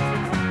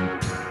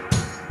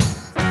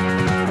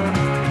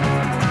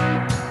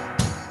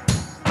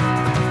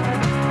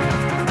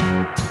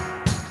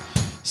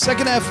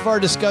 Second half of our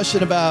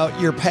discussion about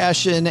your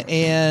passion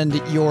and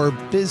your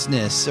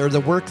business, or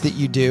the work that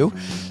you do.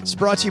 It's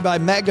brought to you by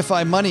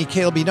Magnify Money.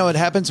 Caleb, you know what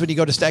happens when you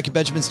go to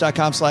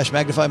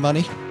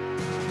stackingbenjamins.com/magnify-money?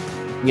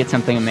 You get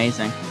something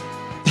amazing.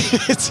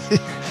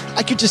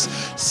 I could just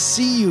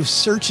see you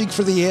searching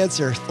for the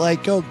answer.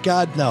 Like, oh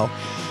God, no.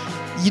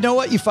 You know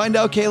what you find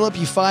out, Caleb?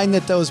 You find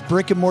that those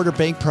brick and mortar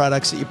bank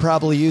products that you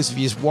probably use if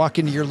you just walk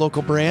into your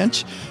local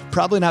branch,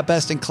 probably not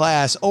best in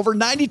class. Over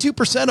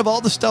 92% of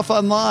all the stuff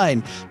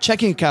online,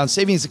 checking accounts,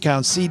 savings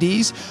accounts,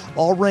 CDs,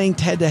 all ranked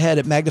head to head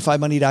at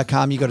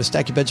magnifymoney.com. You go to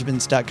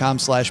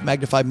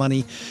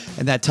stackingbenjamins.com/magnifymoney,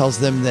 and that tells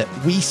them that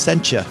we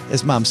sent you,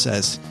 as Mom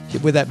says,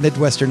 with that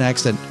Midwestern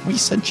accent. We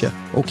sent you.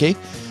 Okay.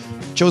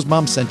 Joe's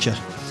mom sent you.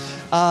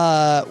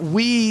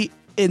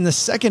 In the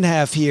second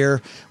half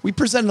here, we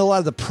presented a lot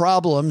of the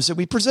problems, and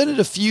we presented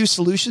a few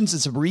solutions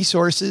and some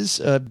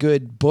resources, a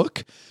good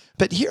book.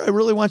 But here I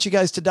really want you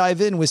guys to dive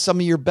in with some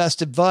of your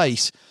best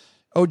advice.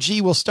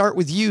 OG, we'll start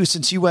with you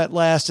since you went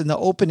last in the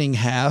opening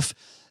half.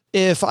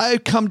 If I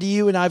come to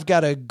you and I've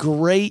got a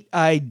great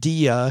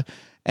idea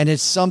and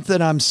it's something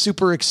I'm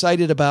super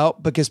excited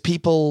about because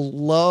people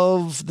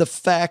love the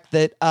fact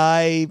that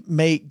I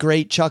make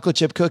great chocolate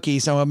chip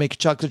cookies, I want to make a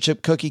chocolate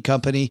chip cookie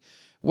company,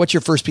 what's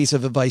your first piece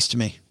of advice to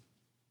me?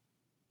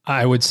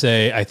 I would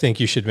say, I think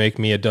you should make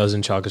me a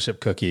dozen chocolate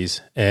chip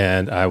cookies,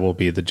 and I will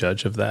be the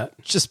judge of that.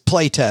 Just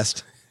play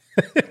test.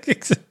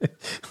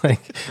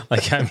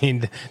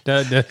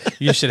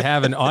 You should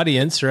have an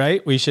audience,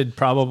 right? We should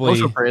probably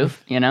social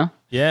proof,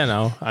 Yeah,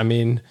 no. I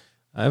mean,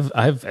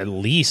 I've at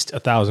least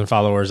 1,000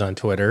 followers on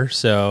Twitter,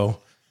 so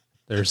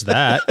there's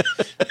that.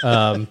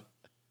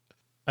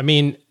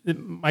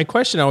 My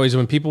question always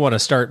when people want to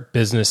start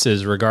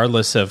businesses,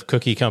 regardless of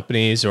cookie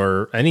companies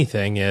or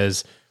anything,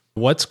 is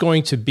what's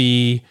going to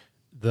be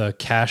the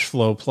cash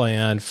flow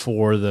plan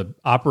for the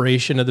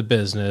operation of the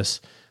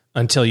business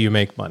until you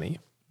make money?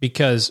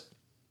 Because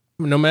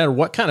no matter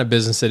what kind of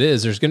business it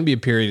is, there's going to be a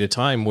period of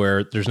time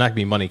where there's not going to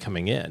be money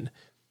coming in,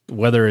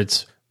 whether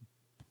it's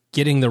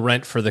getting the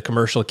rent for the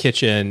commercial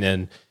kitchen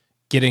and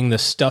getting the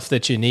stuff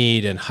that you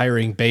need and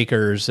hiring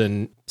bakers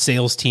and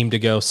sales team to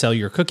go sell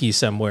your cookies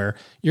somewhere.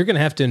 You're going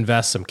to have to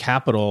invest some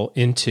capital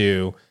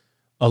into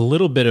a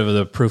little bit of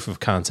the proof of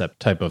concept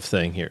type of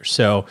thing here.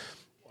 So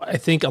I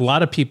think a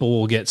lot of people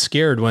will get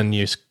scared when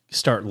you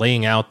start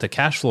laying out the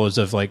cash flows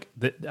of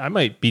I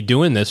might be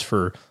doing this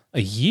for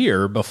a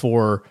year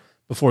before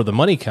the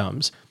money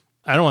comes.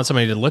 I don't want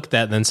somebody to look at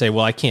that and then say,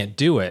 well, I can't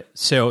do it.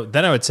 So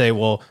then I would say,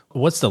 well,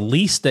 what's the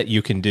least that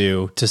you can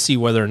do to see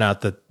whether or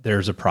not that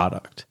there's a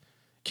product?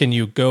 Can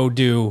you go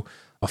do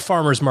a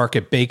farmer's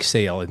market bake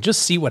sale and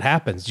just see what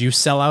happens? Do you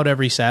sell out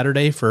every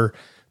Saturday for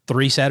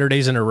 3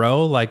 Saturdays in a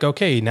row? Like,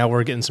 okay, now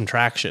we're getting some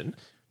traction.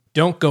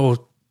 Don't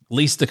go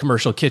lease the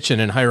commercial kitchen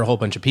and hire a whole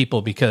bunch of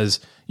people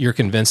because you're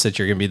convinced that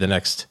you're going to be the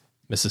next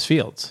Mrs.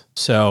 Fields.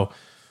 So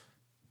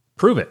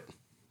prove it.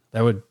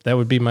 That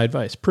would be my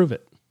advice. Prove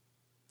it.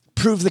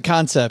 Prove the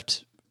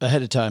concept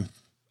ahead of time.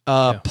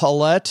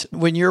 Paulette,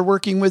 when you're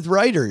working with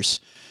writers,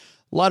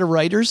 a lot of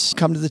writers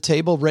come to the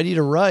table ready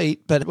to write,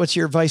 but what's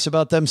your advice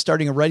about them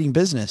starting a writing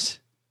business?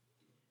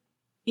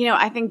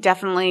 I think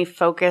definitely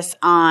focus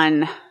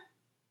on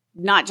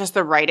not just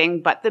the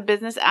writing, but the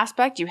business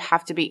aspect. You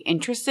have to be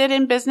interested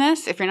in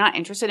business. If you're not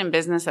interested in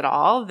business at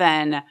all,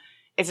 then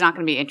it's not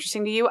going to be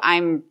interesting to you.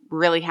 I'm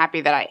really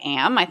happy that I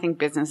am. I think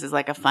business is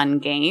like a fun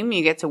game.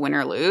 You get to win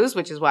or lose,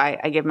 which is why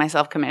I give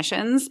myself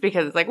commissions,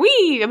 because it's like,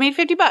 I made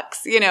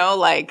 $50,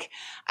 like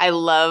I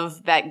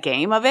love that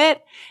game of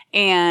it.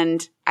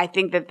 And I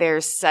think that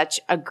there's such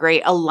a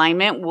great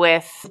alignment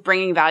with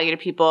bringing value to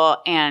people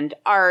and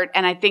art.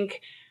 And I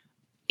think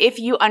if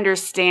you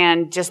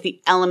understand just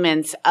the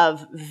elements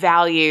of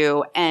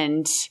value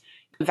and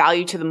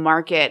value to the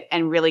market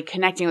and really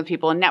connecting with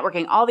people and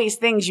networking, all these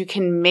things, you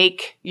can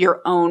make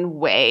your own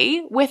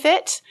way with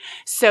it.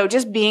 So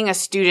just being a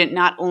student,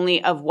 not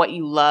only of what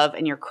you love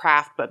and your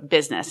craft, but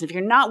business. If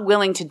you're not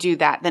willing to do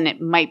that, then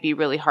it might be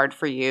really hard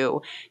for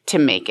you to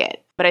make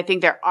it. But I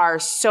think there are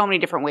so many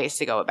different ways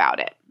to go about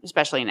it,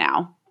 especially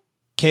now.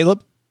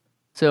 Caleb?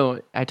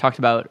 So I talked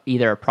about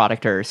either a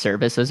product or a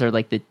service. Those are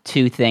like the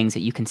two things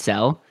that you can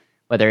sell,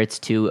 whether it's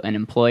to an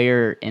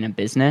employer in a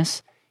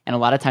business. And a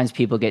lot of times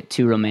people get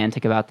too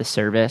romantic about the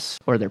service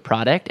or their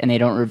product, and they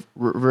don't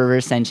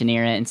reverse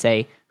engineer it and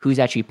say, who's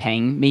actually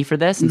paying me for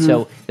this? And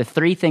so the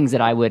 3 things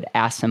that I would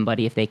ask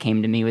somebody if they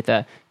came to me with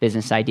a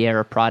business idea or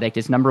a product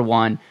is, number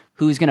 1,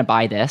 who's going to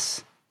buy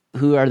this?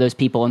 Who are those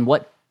people? And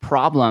what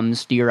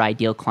problems do your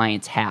ideal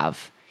clients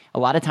have? A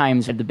lot of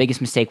times the biggest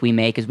mistake we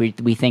make is we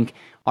think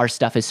our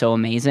stuff is so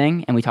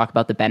amazing and we talk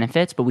about the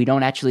benefits, but we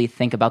don't actually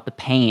think about the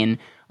pain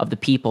of the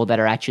people that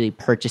are actually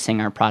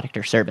purchasing our product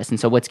or service. And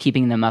so what's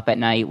keeping them up at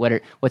night?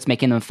 What's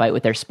making them fight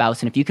with their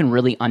spouse? And if you can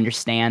really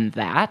understand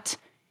that,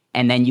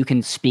 and then you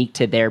can speak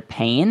to their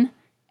pain,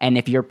 and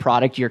if your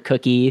product, your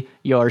cookie,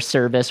 your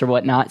service or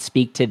whatnot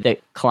speak to the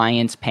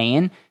client's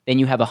pain, then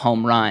you have a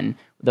home run.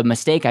 The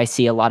mistake I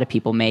see a lot of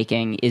people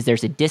making is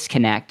there's a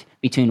disconnect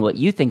between what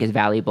you think is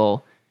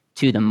valuable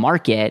to the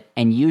market,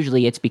 and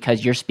usually it's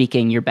because you're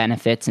speaking your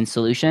benefits and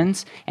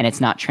solutions, and it's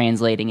not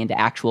translating into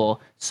actual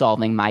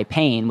solving my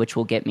pain, which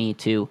will get me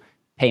to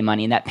pay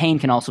money. And that pain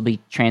can also be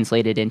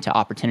translated into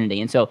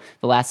opportunity. And so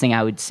the last thing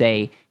I would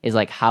say is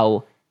like,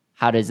 how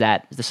does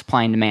that, the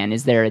supply and demand,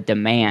 is there a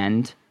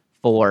demand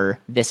for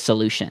this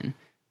solution?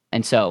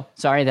 And so,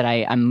 sorry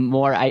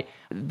that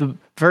the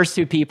first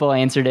 2 people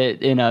answered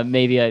it in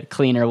maybe a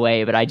cleaner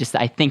way, but I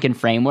think in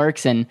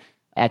frameworks, and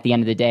at the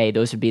end of the day,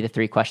 those would be the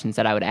 3 questions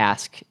that I would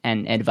ask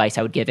and advice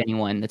I would give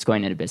anyone that's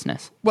going into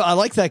business. Well, I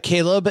like that,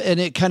 Caleb. And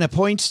it kind of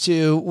points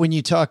to, when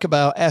you talk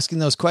about asking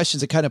those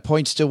questions, it kind of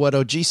points to what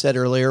OG said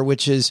earlier,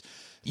 which is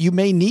you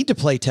may need to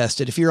play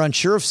test it if you're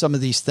unsure of some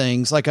of these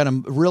things, like on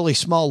a really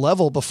small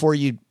level, before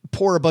you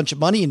pour a bunch of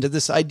money into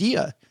this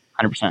idea.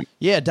 100%.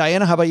 Yeah.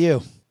 Diana, how about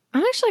you?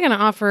 I'm actually going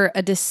to offer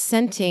a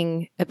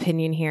dissenting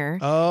opinion here.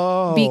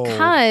 Oh.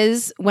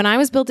 Because when I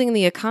was building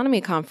the economy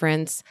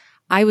conference,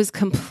 I was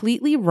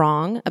completely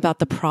wrong about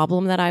the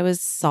problem that I was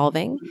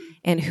solving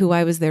and who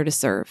I was there to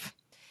serve.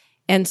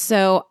 And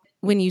so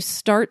when you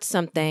start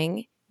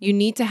something, you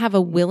need to have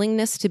a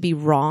willingness to be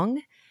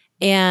wrong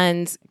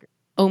and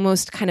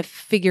almost kind of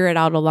figure it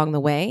out along the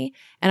way.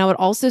 And I would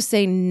also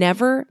say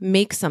never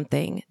make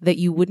something that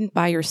you wouldn't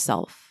buy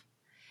yourself,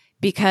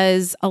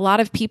 because a lot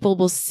of people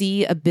will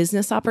see a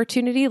business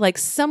opportunity like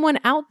someone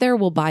out there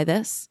will buy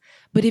this.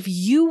 But if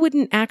you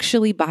wouldn't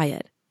actually buy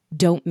it,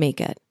 don't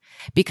make it.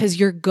 Because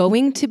you're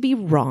going to be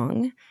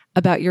wrong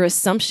about your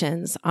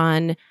assumptions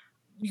on,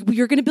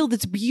 you're going to build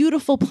this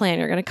beautiful plan.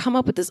 You're going to come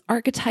up with this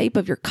archetype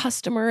of your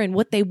customer and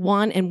what they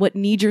want and what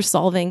need you're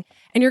solving.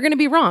 And you're going to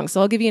be wrong.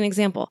 So I'll give you an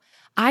example.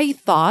 I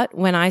thought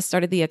when I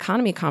started the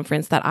economy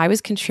conference that I was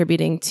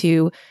contributing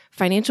to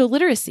financial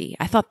literacy.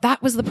 I thought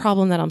that was the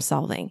problem that I'm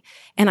solving.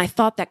 And I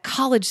thought that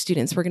college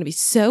students were going to be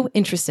so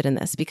interested in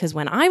this, because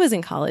when I was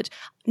in college,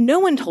 no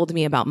one told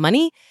me about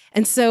money.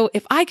 And so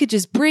if I could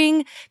just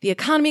bring the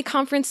economy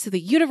conference to the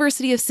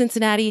University of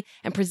Cincinnati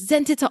and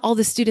present it to all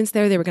the students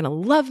there, they were going to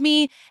love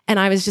me. And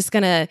I was just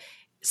going to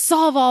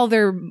solve all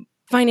their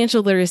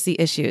financial literacy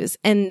issues.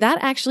 And that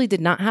actually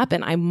did not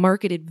happen. I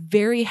marketed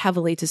very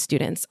heavily to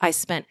students. I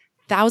spent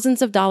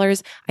thousands of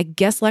dollars. I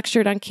guest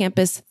lectured on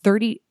campus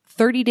 30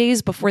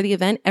 days before the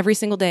event. Every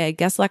single day I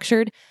guest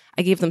lectured.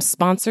 I gave them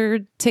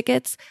sponsored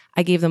tickets.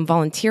 I gave them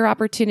volunteer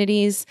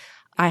opportunities.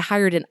 I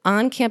hired an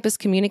on-campus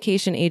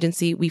communication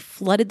agency. We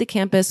flooded the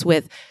campus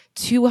with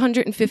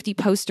 250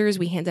 posters.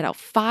 We handed out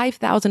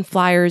 5,000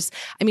 flyers.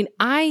 I mean,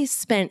 I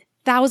spent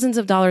thousands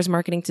of dollars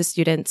marketing to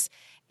students,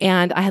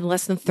 and I had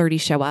less than 30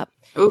 show up.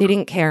 Ooh. They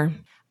didn't care.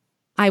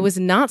 I was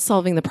not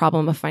solving the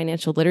problem of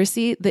financial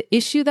literacy. The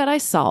issue that I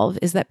solve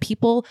is that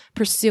people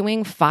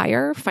pursuing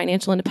FIRE,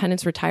 financial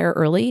independence, retire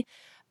early,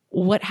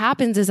 what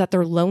happens is that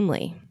they're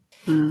lonely.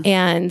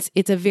 And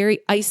it's a very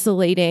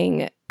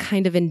isolating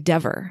kind of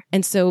endeavor.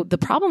 And so the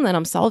problem that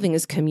I'm solving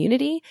is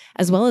community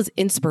as well as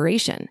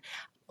inspiration.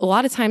 A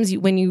lot of times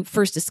when you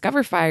first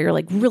discover FIRE, you're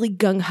like really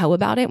gung-ho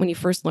about it when you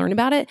first learn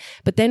about it.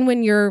 But then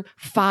when you're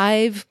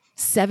 5-7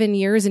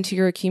 years into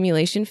your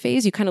accumulation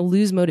phase, you kind of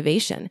lose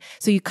motivation.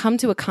 So you come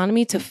to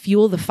economy to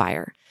fuel the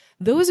FIRE.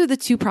 Those are the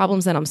two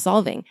problems that I'm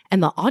solving.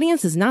 And the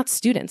audience is not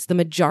students. The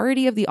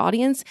majority of the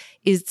audience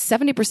is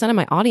 70% of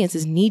my audience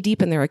is knee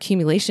deep in their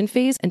accumulation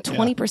phase and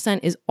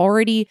 20% is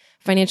already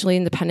financially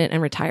independent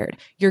and retired.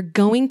 You're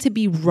going to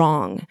be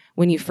wrong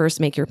when you first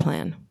make your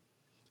plan.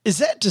 Is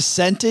that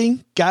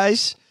dissenting,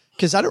 guys?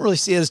 Because I don't really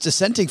see it as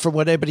dissenting from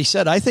what anybody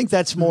said. I think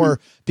that's more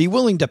be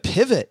willing to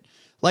pivot.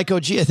 Like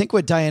OG, I think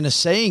what Diana's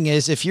saying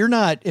is if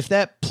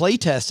that play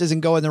test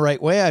isn't going the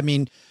right way, I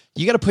mean,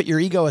 you got to put your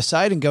ego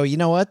aside and go, you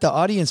know what? The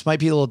audience might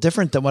be a little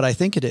different than what I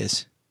think it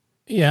is.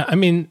 Yeah. I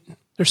mean,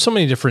 there's so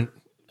many different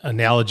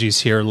analogies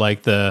here,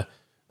 like the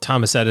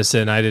Thomas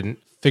Edison, I didn't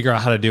figure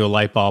out how to do a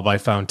light bulb. I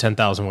found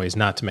 10,000 ways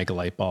not to make a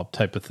light bulb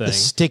type of thing. The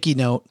sticky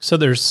note. So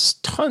there's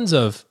tons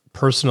of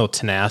personal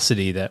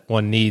tenacity that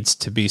one needs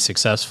to be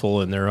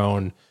successful in their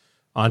own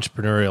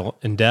entrepreneurial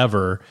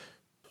endeavor.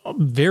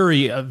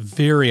 Very,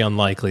 very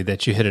unlikely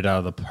that you hit it out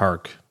of the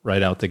park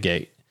right out the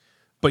gate.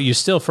 But you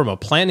still, from a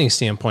planning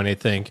standpoint, I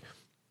think,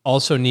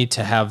 also need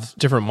to have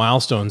different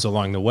milestones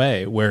along the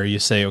way where you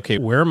say, okay,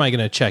 where am I going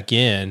to check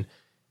in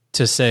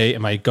to say,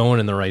 am I going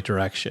in the right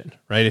direction,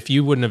 right? If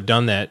you wouldn't have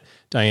done that,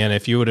 Diana,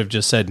 if you would have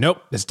just said,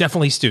 nope, it's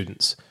definitely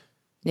students.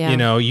 Yeah. You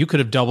know, you could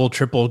have doubled,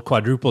 tripled,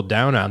 quadrupled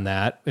down on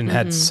that and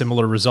had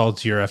similar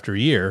results year after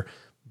year.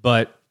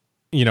 But,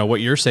 you know,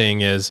 what you're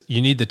saying is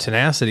you need the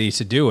tenacity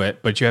to do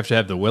it, but you have to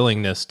have the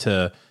willingness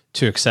to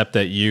accept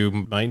that you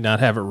might not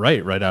have it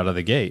right out of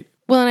the gate.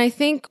 Well, and I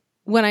think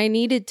what I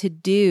needed to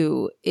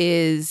do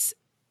is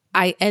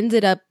I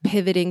ended up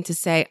pivoting to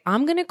say,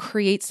 I'm going to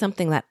create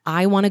something that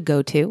I want to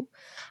go to.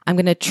 I'm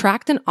going to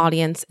attract an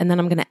audience, and then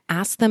I'm going to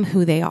ask them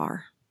who they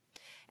are.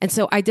 And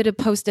so I did a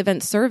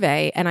post-event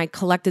survey and I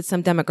collected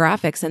some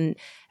demographics, and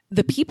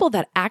the people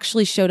that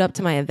actually showed up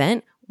to my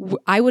event,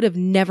 I would have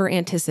never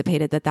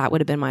anticipated that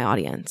would have been my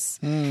audience.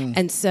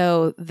 And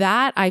so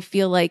that I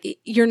feel like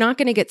you're not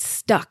going to get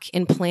stuck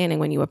in planning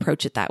when you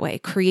approach it that way.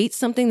 Create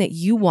something that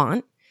you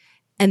want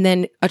and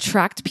then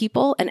attract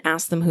people and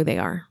ask them who they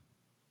are.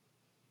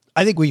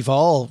 I think we've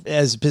all,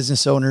 as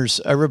business owners,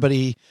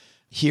 everybody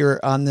here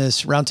on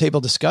this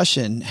roundtable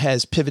discussion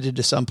has pivoted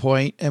to some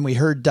point, and we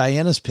heard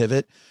Diana's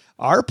pivot.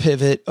 Our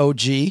pivot,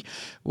 OG,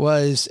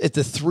 was at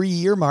the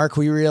 3-year mark.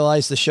 We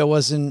realized the show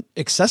wasn't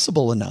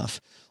accessible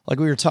enough. Like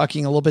we were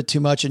talking a little bit too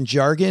much in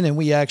jargon, and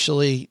we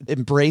actually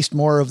embraced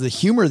more of the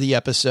humor of the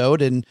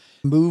episode and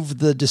moved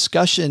the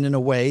discussion in a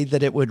way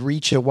that it would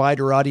reach a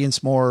wider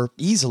audience more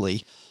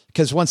easily.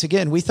 Because once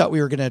again, we thought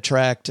we were going to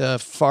attract a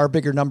far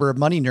bigger number of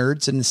money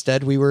nerds, and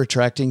instead we were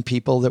attracting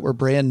people that were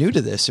brand new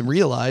to this and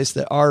realized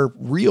that our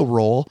real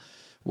role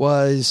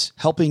was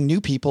helping new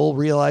people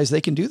realize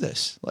they can do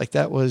this. Like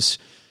that was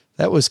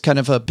kind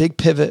of a big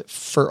pivot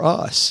for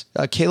us.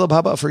 Caleb, how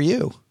about for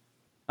you?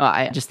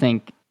 I just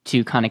think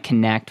to kind of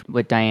connect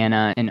what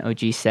Diana and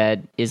OG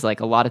said is like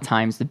a lot of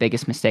times the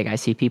biggest mistake I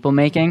see people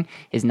making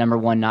is number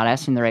one, not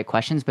asking the right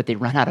questions, but they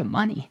run out of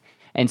money.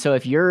 And so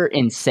if you're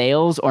in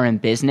sales or in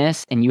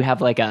business and you have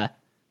like a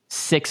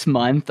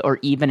 6-month or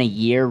even a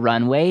year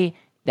runway,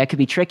 that could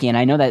be tricky. And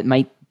I know that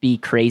might be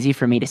crazy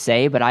for me to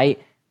say, but I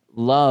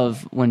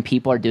love when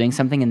people are doing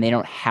something and they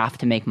don't have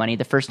to make money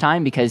the first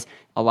time, because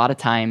a lot of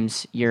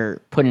times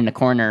you're put in a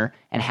corner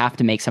and have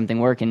to make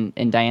something work.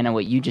 And Diana,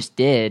 what you just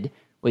did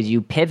was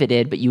you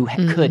pivoted, but you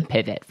could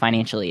pivot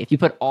financially. If you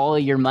put all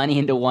of your money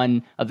into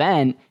one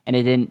event and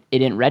it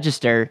didn't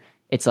register,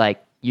 it's like,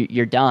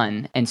 you're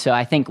done. And so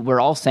I think we're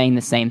all saying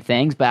the same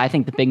things, but I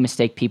think the big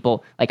mistake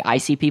people, like I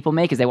see people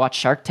make, is they watch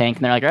Shark Tank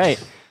and they're like, all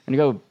right, I'm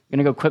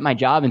gonna go quit my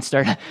job and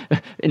start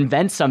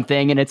invent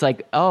something. And it's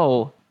like,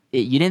 oh,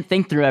 you didn't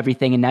think through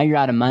everything and now you're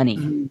out of money.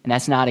 And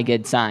that's not a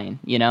good sign,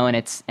 you know, and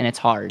it's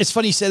hard. It's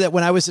funny you say that.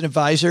 When I was an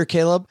advisor,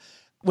 Caleb,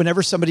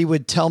 whenever somebody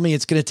would tell me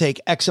it's going to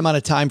take X amount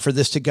of time for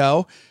this to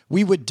go,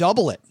 we would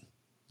double it.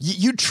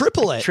 You'd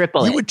triple it.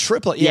 You would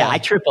triple it. Yeah, I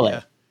triple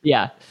it.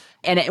 Yeah.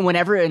 And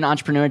whenever an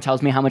entrepreneur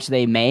tells me how much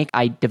they make,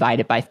 I divide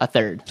it by a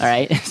third. All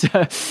right.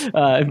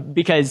 So,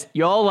 because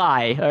you all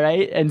lie. All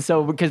right. And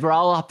so, because we're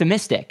all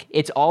optimistic,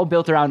 it's all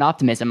built around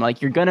optimism.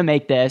 Like, you're going to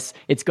make this,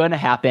 it's going to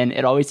happen.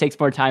 It always takes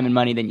more time and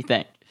money than you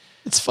think.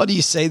 It's funny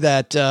you say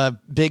that.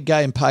 Big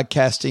guy in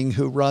podcasting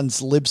who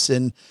runs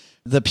Libsyn,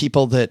 the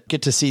people that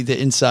get to see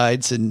the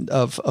insides and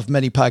of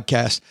many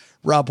podcasts.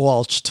 Rob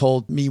Walsh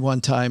told me one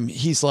time,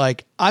 he's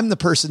like, I'm the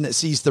person that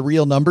sees the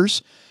real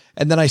numbers.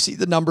 And then I see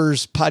the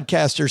numbers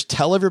podcasters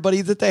tell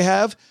everybody that they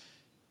have.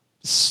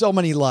 So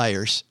many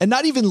liars, and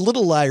not even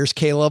little liars,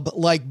 Caleb,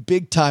 like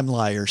big time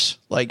liars,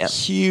 like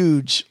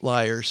huge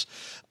liars.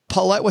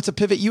 Paulette, what's a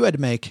pivot you had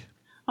to make?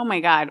 Oh my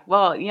God.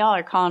 Well, y'all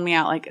are calling me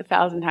out like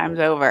 1,000 times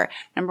over.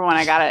 Number one,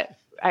 I got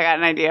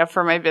an idea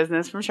for my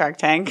business from Shark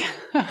Tank.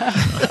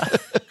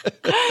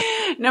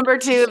 Number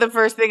two, the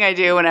first thing I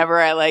do whenever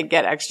I like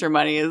get extra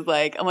money is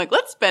like, I'm like,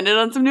 let's spend it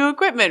on some new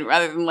equipment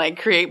rather than like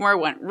create more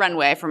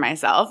runway for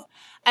myself.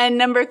 And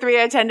number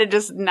three, I tend to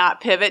just not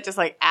pivot, just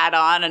like add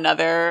on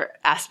another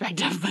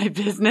aspect of my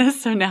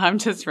business. So now I'm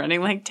just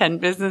running like 10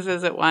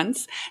 businesses at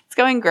once. It's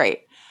going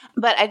great.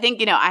 But I think,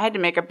 I had to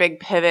make a big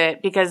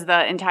pivot because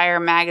the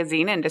entire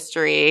magazine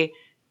industry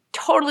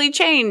totally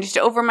changed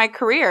over my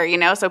career,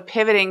 so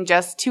pivoting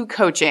just to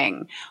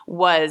coaching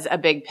was a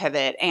big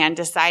pivot, and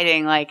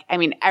deciding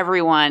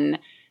everyone,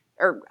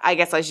 or I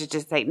guess I should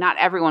just say not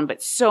everyone,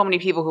 but so many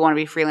people who want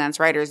to be freelance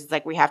writers, it's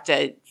like we have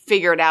to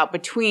figure it out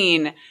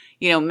between,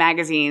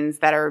 magazines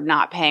that are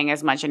not paying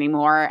as much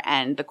anymore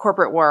and the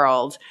corporate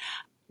world.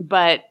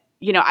 But,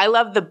 I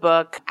love the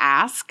book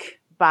Ask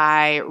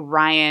by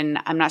Ryan.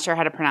 I'm not sure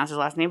how to pronounce his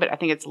last name, but I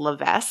think it's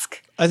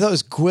Levesque. I thought it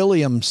was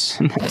Gwilliams.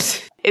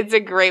 It's a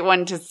great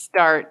one to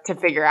start to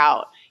figure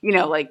out,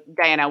 like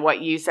Diana,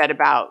 what you said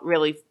about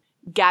really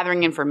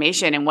gathering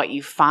information and what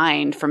you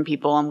find from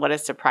people and what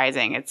is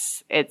surprising.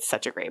 It's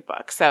such a great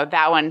book. So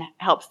that one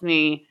helps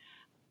me.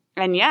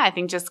 And yeah, I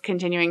think just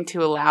continuing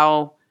to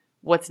allow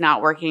what's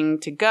not working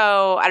to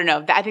go. I don't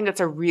know. I think that's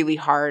a really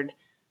hard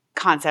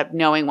concept,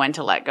 knowing when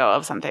to let go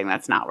of something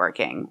that's not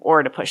working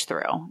or to push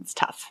through. It's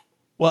tough.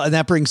 Well, and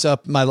that brings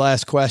up my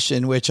last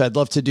question, which I'd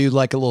love to do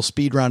like a little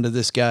speed round of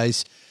this,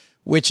 guys,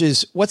 which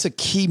is, what's a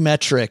key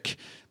metric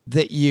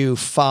that you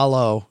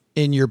follow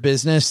in your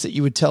business that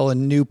you would tell a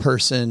new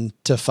person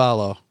to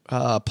follow?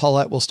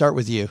 Paulette, we'll start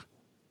with you.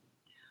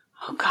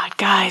 Oh God,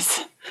 guys.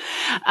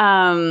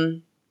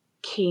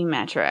 Key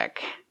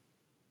metric.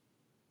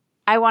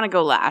 I want to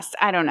go last.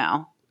 I don't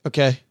know.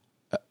 Okay.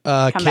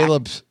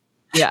 Caleb.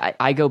 Yeah,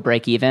 I go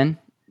break even.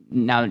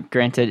 Now,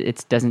 granted,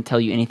 it doesn't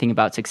tell you anything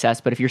about success,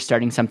 but if you're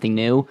starting something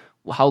new,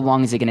 how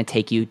long is it going to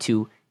take you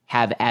to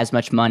have as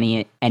much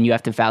money, and you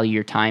have to value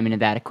your time into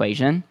that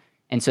equation?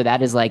 And so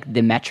that is like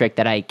the metric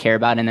that I care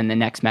about. And then the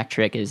next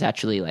metric is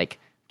actually like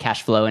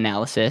cash flow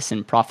analysis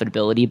and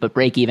profitability, but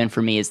break even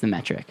for me is the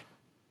metric.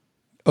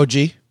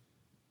 OG?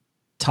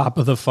 Top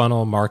of the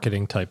funnel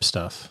marketing type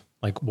stuff.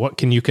 Like, what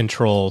can you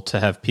control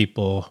to have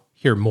people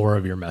hear more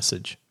of your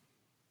message?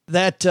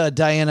 That,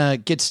 Diana,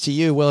 gets to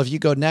you. Well, if you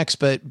go next,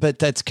 but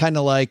that's kind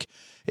of like,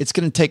 it's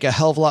going to take a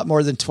hell of a lot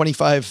more than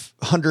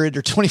 2,500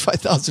 or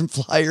 25,000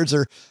 flyers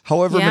or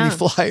however many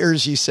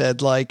flyers you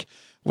said. Like,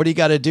 what do you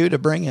got to do to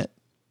bring it?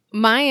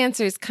 My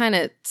answer is kind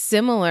of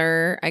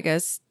similar, I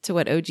guess, to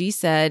what OG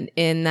said,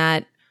 in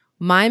that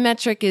my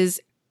metric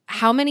is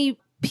how many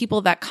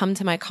people that come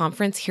to my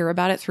conference hear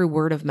about it through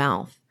word of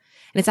mouth.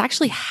 And it's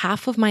actually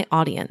half of my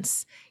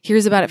audience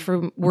hears about it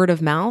from word of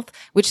mouth,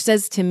 which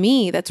says to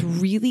me that's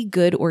really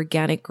good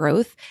organic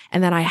growth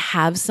and that I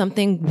have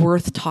something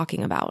worth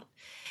talking about.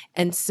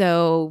 And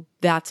so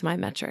that's my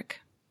metric.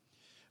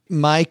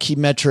 My key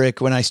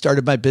metric when I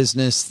started my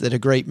business that a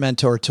great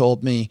mentor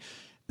told me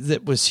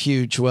that was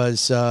huge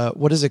was,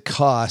 what does it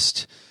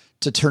cost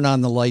to turn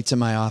on the lights in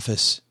my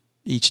office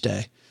each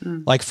day?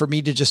 Like for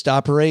me to just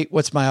operate,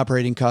 what's my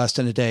operating cost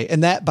in a day?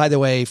 And that, by the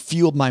way,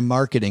 fueled my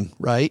marketing,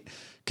 right?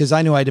 Because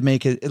I knew I had to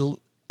make it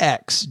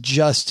X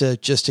just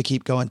to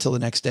keep going till the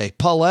next day.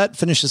 Paulette,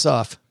 finish this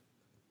off.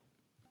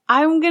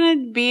 I'm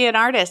going to be an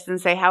artist and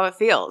say how it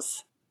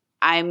feels.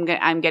 I'm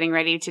getting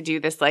ready to do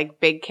this like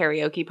big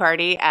karaoke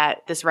party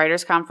at this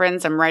writers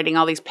conference. I'm writing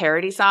all these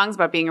parody songs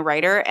about being a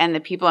writer, and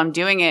the people I'm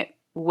doing it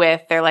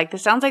with, they're like,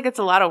 this sounds like it's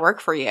a lot of work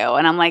for you.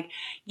 And I'm like,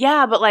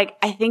 yeah, but like,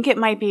 I think it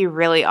might be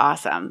really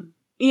awesome.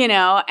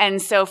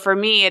 And so for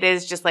me, it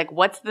is just like,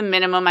 what's the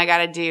minimum I got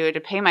to do to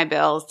pay my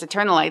bills, to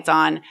turn the lights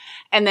on,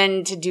 and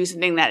then to do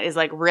something that is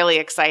like really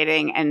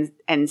exciting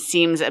and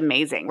seems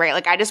amazing, right?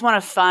 Like I just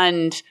want to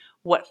fund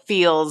what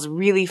feels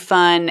really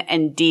fun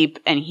and deep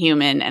and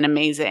human and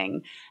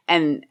amazing.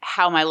 And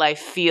how my life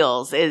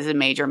feels is a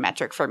major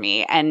metric for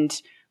me. And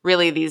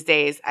really these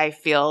days I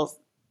feel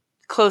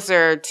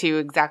closer to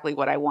exactly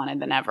what I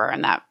wanted than ever.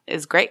 And that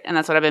is great. And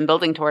that's what I've been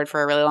building toward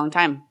for a really long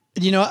time.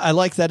 I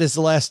like that as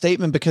the last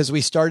statement, because we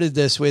started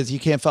this with, you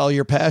can't follow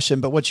your passion,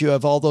 but once you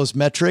have all those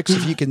metrics,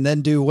 if you can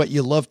then do what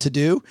you love to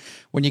do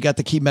when you got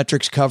the key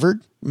metrics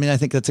covered, I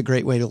think that's a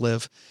great way to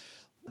live.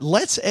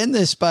 Let's end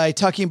this by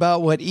talking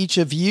about what each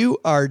of you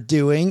are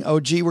doing.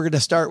 OG, we're going to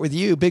start with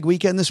you. Big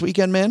weekend this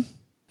weekend, man.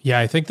 Yeah,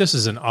 I think this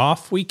is an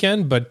off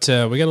weekend, but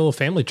we got a little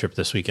family trip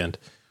this weekend.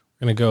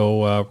 We're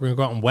gonna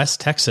go out in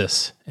West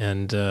Texas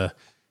and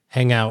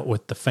hang out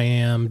with the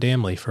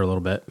family for a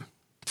little bit.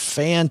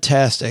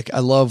 Fantastic. I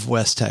love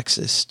West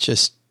Texas.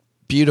 Just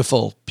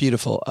beautiful,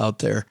 beautiful out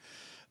there.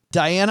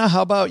 Diana,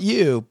 how about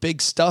you?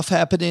 Big stuff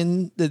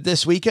happening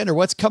this weekend, or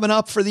what's coming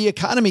up for the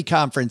Economy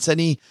Conference?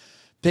 Any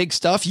big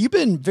stuff. You've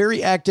been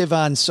very active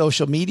on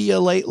social media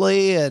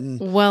lately, and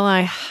Well,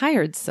 I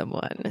hired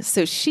someone,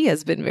 so she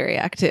has been very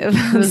active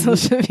on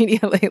social media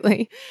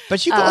lately.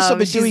 but you've also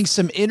been doing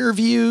some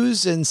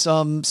interviews and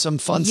some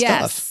fun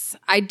Yes, stuff.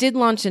 I did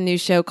launch a new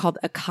show called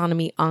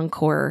Economy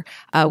Encore,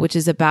 which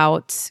is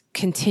about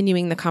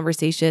continuing the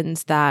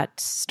conversations that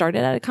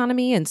started at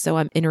Economy. And so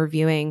I'm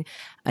interviewing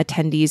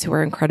attendees who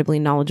are incredibly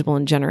knowledgeable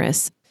and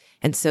generous.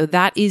 And so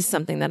that is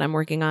something that I'm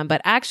working on.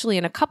 But actually,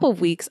 in a couple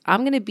of weeks,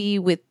 I'm going to be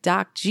with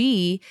Doc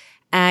G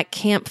at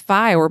Camp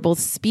FI. We're both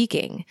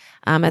speaking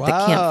at the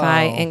Camp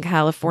FI in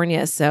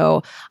California.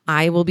 So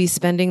I will be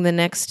spending the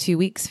next 2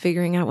 weeks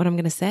figuring out what I'm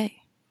going to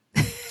say.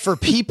 For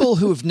people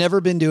who have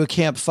never been to a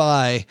Camp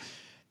FI,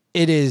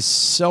 it is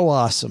so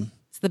awesome.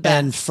 It's the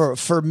best. And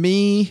for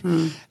me,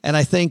 and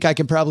I think I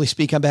can probably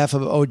speak on behalf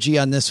of OG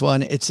on this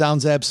one, it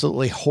sounds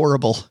absolutely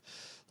horrible.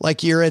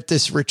 Like you're at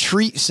this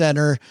retreat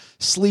center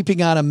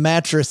sleeping on a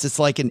mattress that's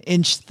like an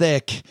inch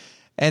thick.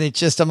 And it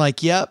just, I'm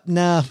like, yep,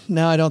 no,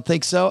 I don't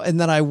think so. And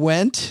then I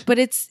went. But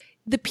it's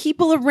the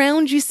people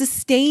around you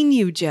sustain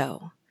you,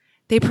 Joe.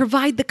 They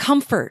provide the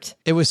comfort.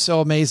 It was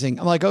so amazing.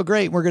 I'm like, oh,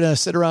 great. We're going to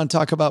sit around and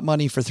talk about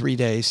money for 3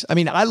 days. I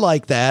mean, I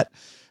like that.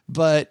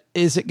 But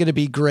is it going to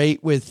be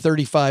great with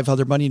 35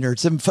 other money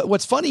nerds? And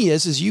what's funny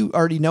is you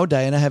already know,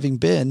 Diana, having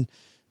been,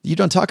 you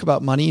don't talk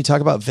about money. You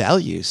talk about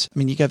values. I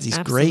mean, you got these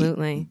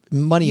Absolutely. great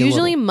money.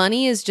 Usually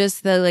money is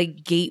just the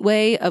like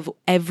gateway of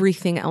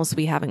everything else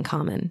we have in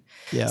common.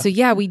 Yeah. So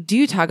yeah, we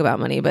do talk about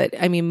money, but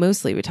I mean,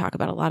 mostly we talk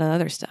about a lot of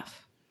other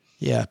stuff.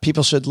 Yeah.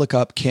 People should look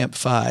up Camp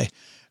FI.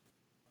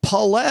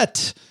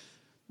 Paulette,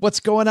 what's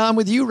going on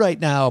with you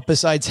right now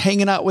besides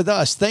hanging out with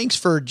us? Thanks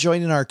for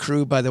joining our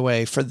crew, by the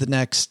way, for the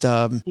next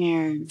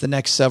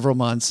several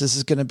months. This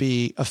is going to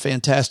be a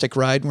fantastic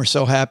ride. And we're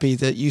so happy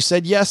that you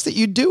said yes, that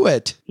you do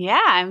it. Yeah,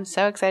 I'm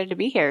so excited to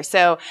be here.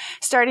 So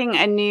starting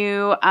a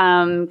new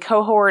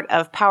cohort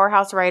of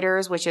Powerhouse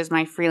Writers, which is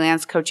my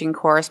freelance coaching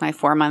course, my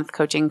 4-month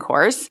coaching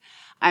course.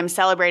 I'm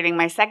celebrating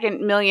my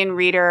 2nd million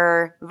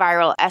reader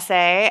viral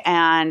essay,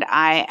 and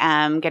I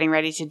am getting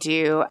ready to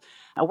do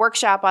a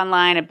workshop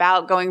online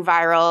about going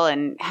viral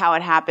and how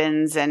it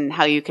happens and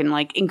how you can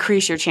like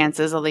increase your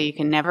chances, although you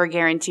can never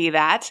guarantee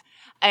that.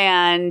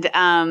 And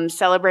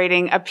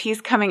celebrating a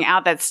piece coming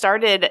out that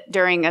started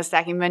during a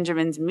Stacking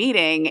Benjamins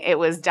meeting. It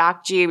was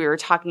Doc G. We were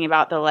talking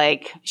about the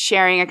like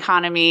sharing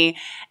economy,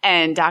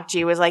 and Doc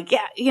G was like,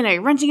 yeah, you know,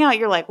 you're renting out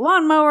your like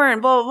lawnmower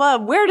and blah, blah,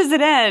 blah. Where does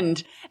it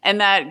end?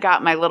 And that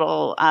got my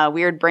little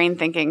weird brain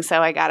thinking.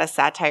 So I got a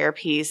satire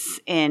piece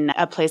in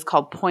a place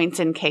called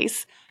Points in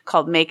Case,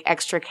 called Make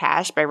Extra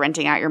Cash by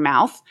Renting Out Your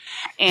Mouth.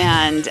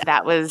 And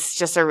that was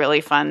just a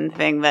really fun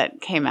thing that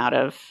came out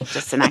of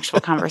just an actual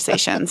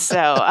conversation.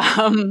 So,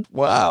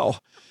 wow.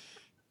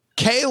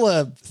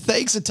 Caleb,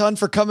 thanks a ton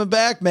for coming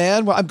back,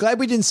 man. Well, I'm glad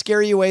we didn't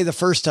scare you away the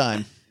first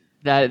time.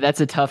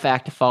 That's a tough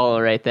act to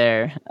follow right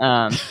there.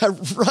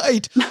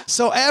 Right.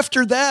 So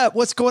after that,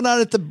 what's going on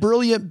at the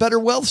Brilliant Better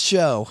Wealth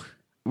Show?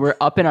 We're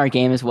up in our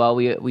game as well.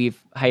 We've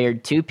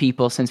hired 2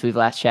 people since we've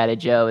last chatted,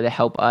 Joe, to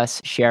help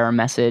us share our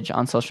message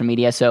on social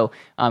media. So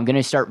I'm going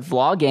to start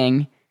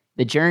vlogging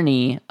the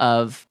journey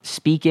of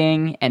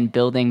speaking and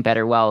building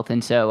better wealth.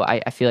 And so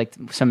I feel like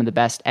some of the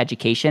best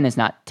education is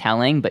not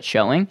telling, but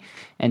showing.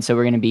 And so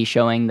we're going to be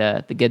showing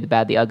the good, the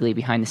bad, the ugly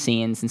behind the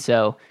scenes. And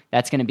so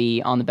that's going to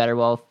be on the Better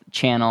Wealth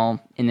channel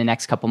in the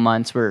next couple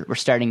months. We're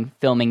starting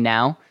filming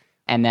now.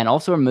 And then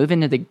also we're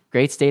moving to the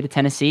great state of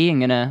Tennessee. I'm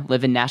going to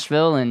live in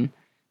Nashville, and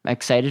I'm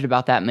excited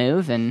about that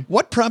move. And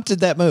what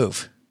prompted that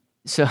move?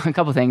 So a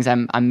couple things.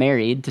 I'm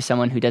married to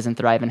someone who doesn't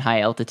thrive in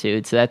high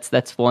altitude. So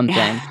that's one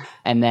thing.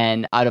 And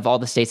then out of all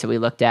the states that we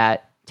looked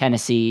at,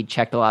 Tennessee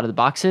checked a lot of the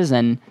boxes,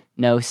 and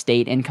no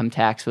state income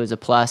tax was a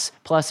plus.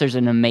 Plus there's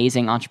an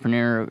amazing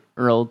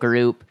entrepreneurial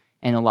group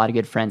and a lot of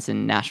good friends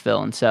in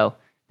Nashville. And so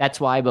that's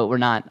why, but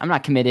I'm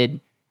not committed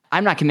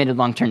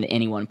long-term to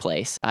any one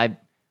place.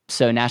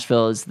 So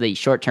Nashville is the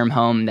short-term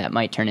home that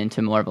might turn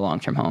into more of a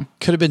long-term home.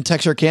 Could have been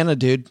Texarkana,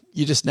 dude.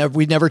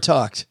 We never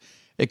talked.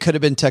 It could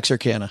have been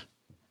Texarkana.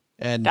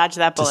 And dodge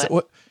that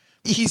bullet.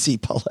 Easy,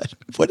 Paulette.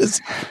 What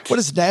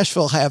does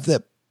Nashville have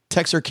that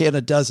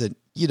Texarkana doesn't?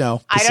 You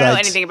know, I don't know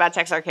anything about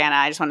Texarkana.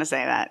 I just want to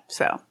say that.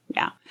 So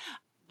yeah,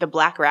 the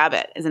Black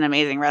Rabbit is an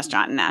amazing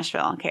restaurant in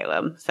Nashville,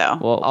 Caleb. So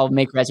well, I'll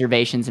make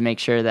reservations and make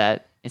sure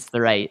that it's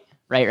the right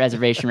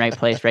reservation, right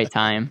place, right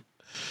time.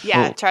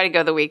 Yeah, try to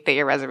go the week that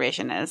your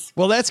reservation is.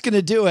 Well, that's going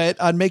to do it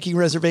on making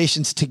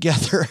reservations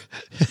together.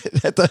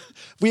 I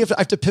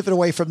have to pivot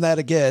away from that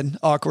again,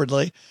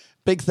 awkwardly.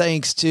 Big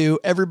thanks to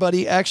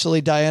everybody.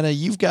 Actually, Diana,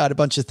 you've got a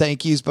bunch of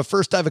thank yous. But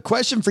first, I have a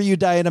question for you,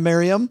 Diana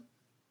Merriam.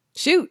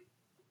 Shoot.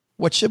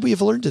 What should we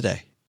have learned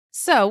today?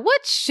 So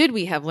what should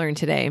we have learned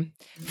today?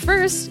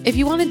 First, if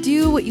you want to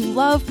do what you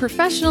love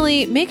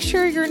professionally, make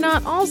sure you're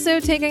not also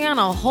taking on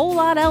a whole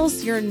lot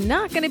else you're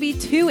not going to be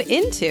too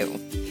into.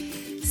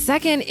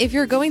 Second, if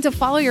you're going to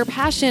follow your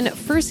passion,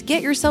 first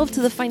get yourself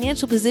to the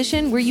financial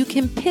position where you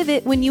can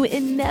pivot when you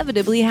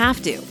inevitably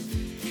have to.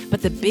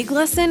 But the big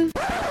lesson?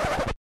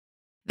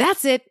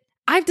 That's it.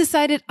 I've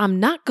decided I'm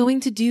not going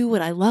to do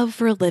what I love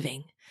for a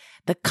living.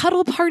 The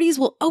cuddle parties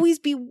will always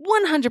be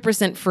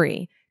 100%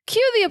 free.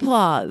 Cue the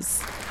applause.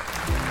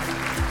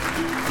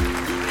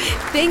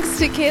 Thanks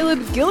to Caleb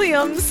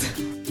Guilliams.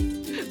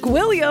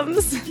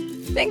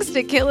 Thanks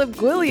to Caleb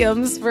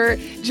Guilliams for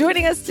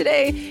joining us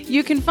today.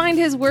 You can find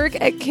his work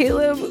at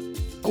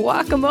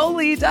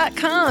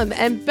calebguacamole.com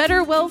and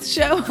Better Wealth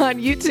Show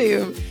on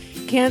YouTube.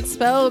 Can't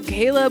spell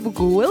Caleb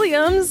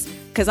Guilliams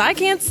because I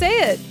can't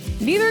say it.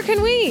 Neither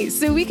can we.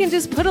 So we can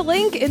just put a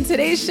link in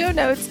today's show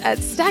notes at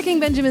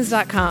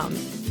stackingbenjamins.com.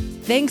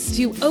 Thanks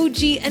to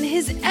OG and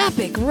his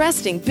epic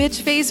resting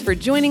bitch face for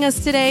joining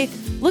us today.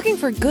 Looking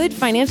for good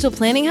financial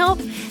planning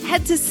help?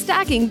 Head to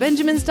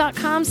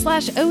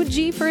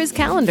stackingbenjamins.com/OG for his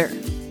calendar.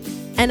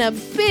 And a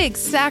big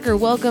stacker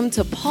welcome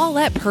to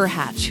Paulette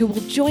Perhatch, who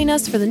will join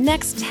us for the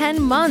next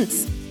 10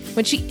 months.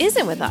 When she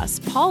isn't with us,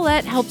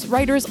 Paulette helps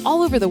writers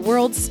all over the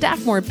world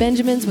stack more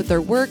Benjamins with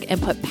their work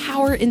and put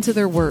power into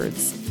their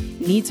words.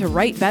 Need to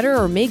write better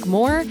or make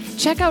more?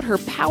 Check out her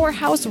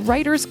Powerhouse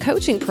Writers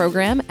coaching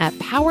program at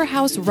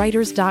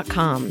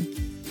powerhousewriters.com.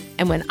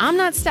 And when I'm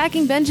not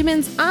stacking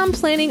Benjamins, I'm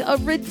planning a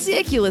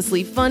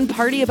ridiculously fun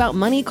party about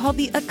money called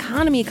the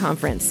Economy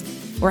Conference.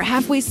 We're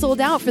halfway sold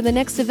out for the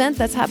next event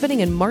that's happening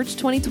in March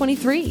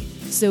 2023.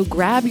 So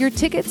grab your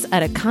tickets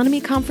at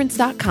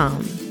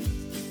economyconference.com.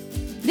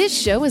 This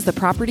show is the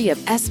property of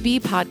SB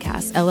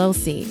Podcasts,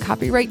 LLC,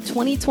 copyright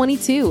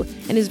 2022,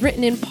 and is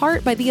written in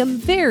part by the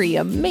very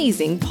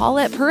amazing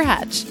Paulette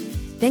Perhatch.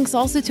 Thanks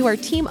also to our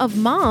team of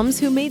moms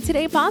who made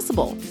today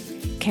possible.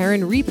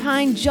 Karen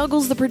Repine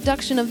juggles the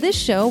production of this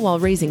show while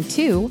raising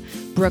two.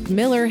 Brooke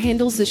Miller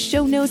handles the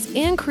show notes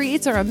and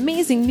creates our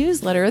amazing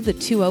newsletter, The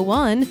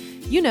 201,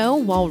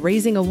 while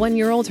raising a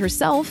 1-year-old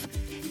herself.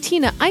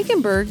 Tina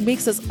Eichenberg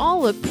makes us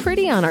all look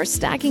pretty on our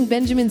Stacking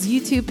Benjamins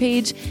YouTube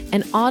page,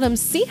 and Autumn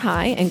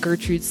Seahigh and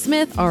Gertrude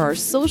Smith are our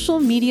social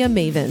media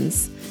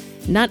mavens.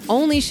 Not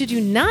only should you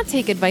not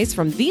take advice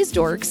from these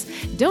dorks,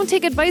 don't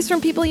take advice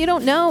from people you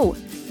don't know.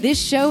 This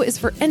show is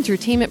for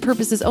entertainment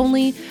purposes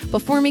only.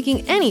 Before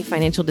making any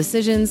financial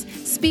decisions,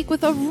 speak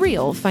with a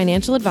real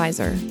financial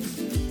advisor.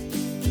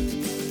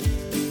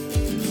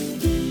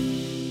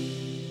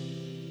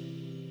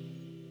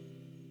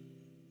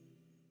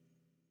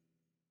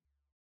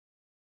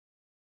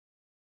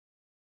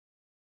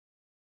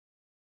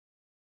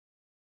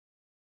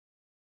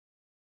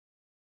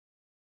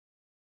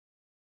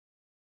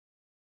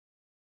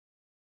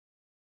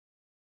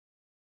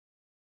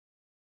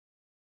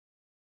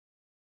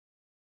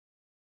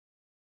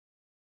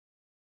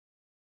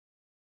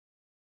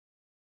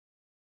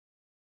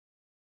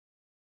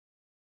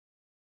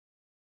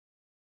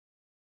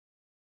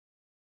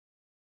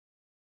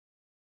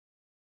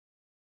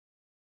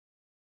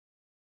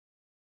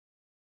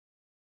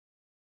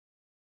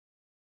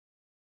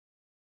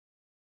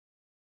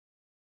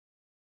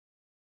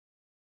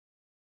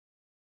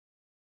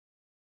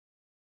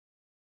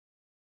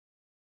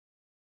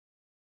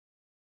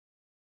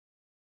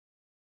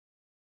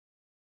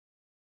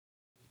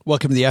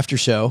 Welcome to the after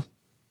show.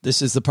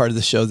 This is the part of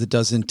the show that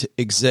doesn't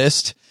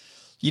exist.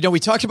 We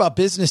talked about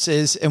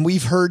businesses, and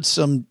we've heard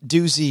some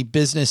doozy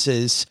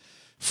businesses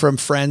from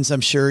friends. I'm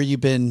sure you've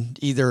been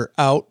either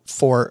out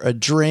for a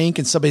drink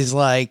and somebody's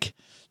like,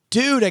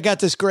 dude, I got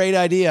this great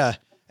idea.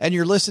 And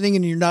you're listening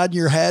and you're nodding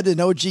your head. And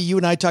OG, you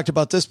and I talked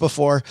about this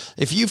before.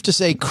 If you have to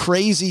say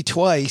crazy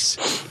twice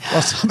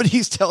while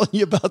somebody's telling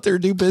you about their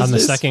new business. On the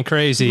second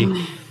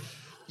crazy.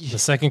 The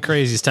second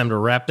crazy, it's time to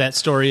wrap that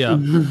story up.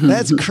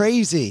 That's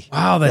crazy.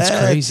 Wow, that's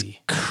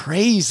crazy.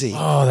 Crazy.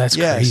 Oh, that's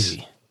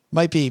crazy.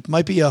 Might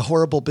be a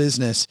horrible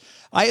business.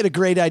 I had a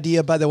great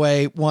idea, by the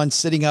way, once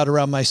sitting out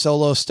around my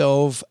solo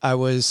stove. I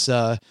was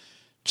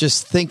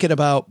just thinking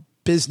about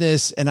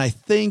business, and I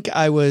think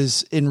I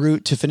was en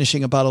route to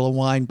finishing a bottle of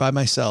wine by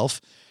myself.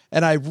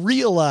 And I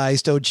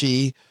realized,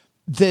 OG,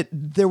 that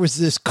there was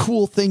this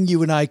cool thing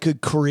you and I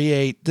could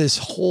create, this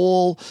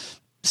whole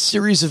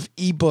series of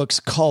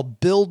ebooks called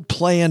Build,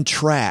 Plan,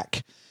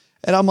 Track.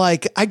 And I'm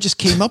like, I just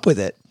came up with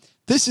it.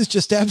 This is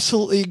just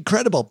absolutely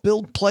incredible.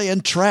 Build,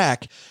 Plan,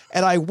 Track.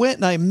 And I went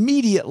and I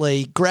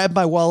immediately grabbed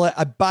my wallet.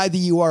 I buy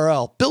the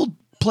URL,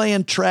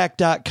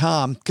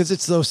 buildplantrack.com, because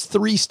it's those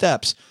 3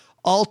 steps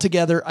all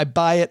together. I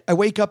buy it. I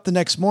wake up the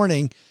next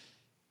morning,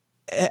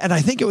 and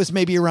I think it was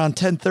maybe around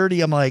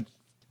 10:30. I'm like,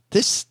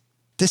 this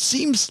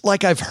seems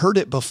like I've heard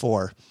it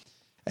before.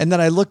 And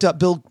then I looked up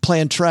Build,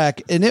 Plan,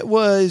 Track, and it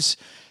was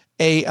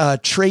a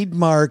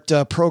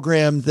trademarked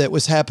program that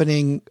was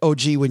happening,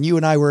 OG, when you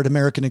and I were at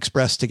American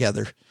Express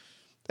together.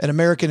 And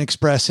American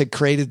Express had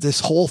created this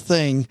whole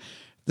thing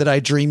that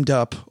I dreamed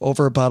up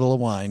over a bottle of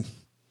wine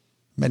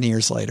many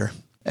years later.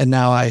 And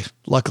now I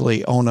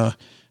luckily own a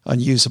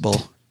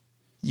unusable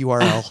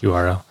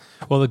URL.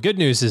 Well, the good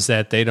news is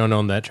that they don't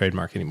own that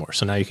trademark anymore.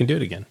 So now you can do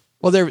it again.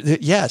 Well,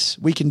 yes,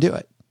 we can do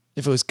it.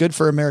 If it was good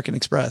for American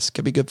Express, it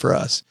could be good for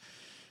us.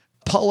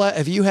 Paula,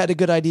 have you had a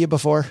good idea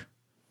before?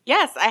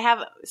 Yes, I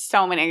have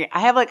so many. I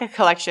have like a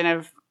collection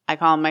of, I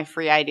call them my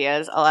free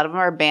ideas. A lot of them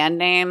are band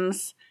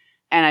names.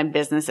 and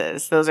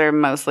businesses. Those are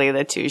mostly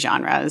the two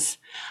genres.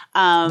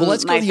 Well,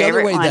 let's go My the other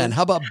favorite way one- then.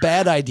 How about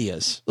bad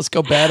ideas? Let's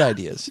go bad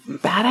ideas.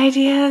 Bad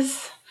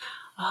ideas?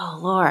 Oh,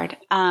 Lord.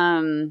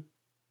 I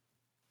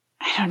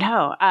don't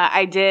know.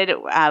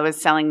 I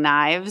was selling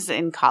knives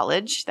in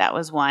college. That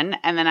was one.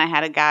 And then I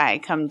had a guy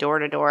come door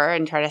to door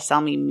and try to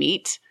sell me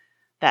meat.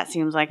 That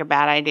seems like a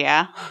bad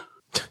idea.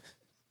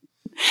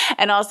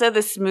 And also the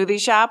smoothie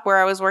shop where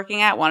I was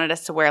working at wanted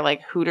us to wear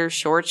like Hooters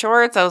shorts.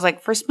 I was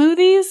like, for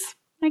smoothies?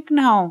 Like,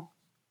 no.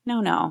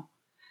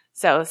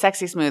 So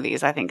sexy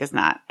smoothies, I think, is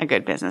not a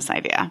good business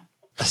idea.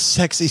 A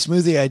sexy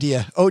smoothie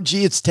idea. Oh,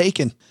 gee, it's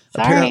taken.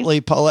 Sorry.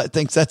 Apparently, Paulette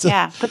thinks that's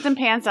Yeah, put some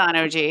pants on,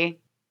 OG.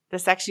 The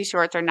sexy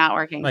shorts are not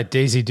working. Like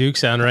Daisy Duke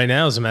sound right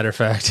now, as a matter of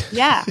fact.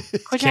 Yeah. Quit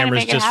trying to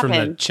Camera's make it just from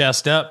happen. the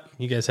chest up.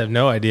 You guys have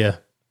no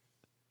idea.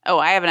 Oh,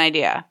 I have an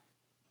idea.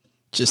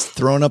 just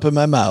thrown up in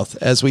my mouth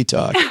as we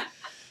talk.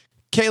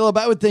 Caleb,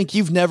 I would think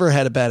you've never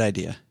had a bad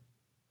idea.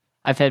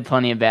 I've had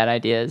plenty of bad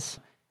ideas.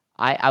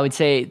 I would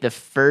say the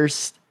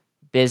first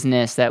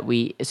business that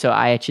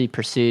I actually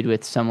pursued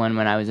with someone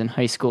when I was in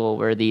high school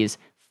were these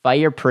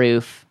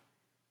fireproof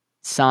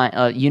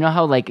sign. You know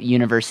how like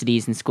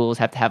universities and schools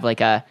have to have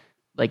like a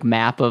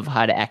map of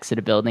how to exit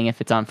a building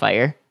if it's on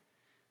fire?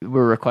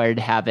 We're required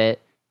to have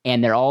it.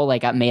 And they're all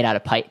like made out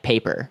of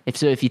paper.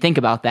 If you think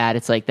about that,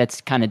 it's like, that's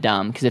kind of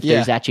dumb. Because if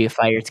there's actually a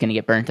fire, it's going to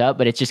get burnt up.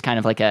 But it's just kind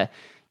of like a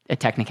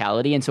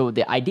technicality. And so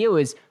the idea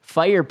was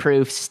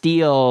fireproof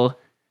steel,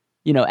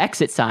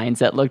 exit signs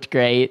that looked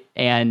great.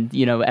 And,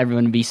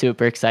 everyone would be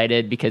super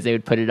excited because they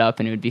would put it up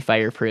and it would be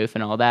fireproof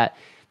and all that.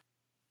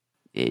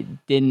 It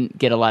didn't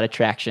get a lot of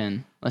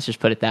traction. Let's just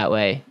put it that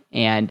way.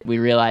 And we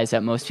realized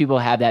that most people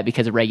have that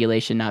because of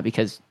regulation, not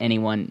because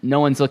no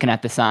one's looking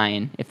at the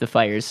sign if the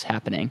fire's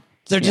happening.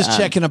 They're just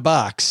checking a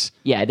box.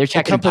 Yeah, they're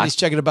checking the company's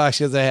checking a box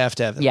because they have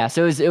to have it. Yeah,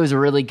 so it was a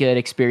really good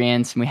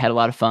experience, and we had a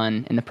lot of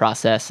fun in the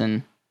process,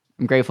 and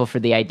I'm grateful for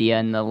the idea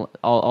and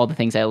all the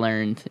things I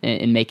learned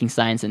in making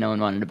signs that no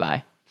one wanted to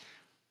buy.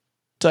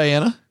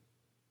 Diana?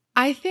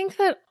 I think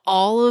that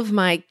all of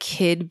my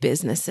kid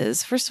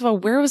businesses, first of all,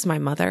 where was my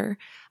mother?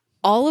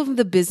 All of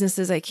the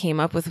businesses I came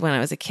up with when I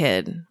was a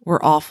kid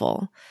were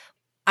awful.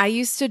 I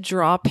used to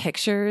draw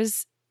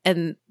pictures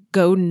and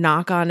go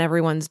knock on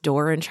everyone's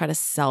door and try to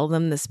sell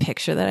them this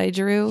picture that I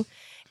drew.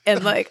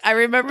 And I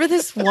remember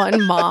this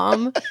one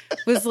mom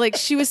was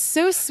she was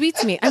so sweet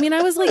to me. I mean,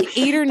 I was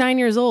 8 or 9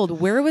 years old.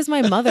 Where was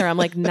my mother?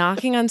 I'm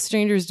knocking on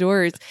strangers'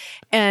 doors.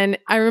 And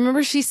I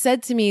remember she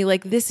said to me,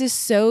 this is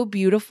so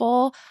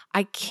beautiful.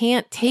 I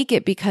can't take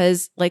it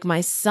because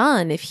my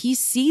son, if he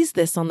sees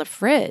this on the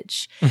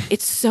fridge,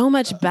 it's so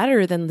much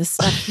better than the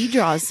stuff he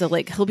draws. So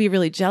he'll be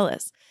really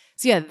jealous.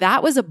 So yeah,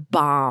 that was a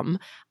bomb.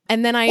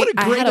 And then what a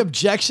great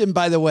objection,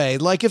 by the way.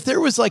 If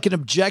there was an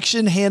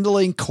objection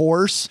handling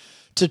course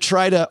to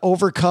try to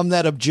overcome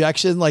that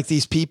objection,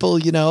 these people,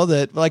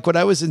 that when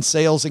I was in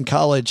sales in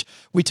college,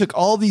 we took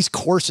all these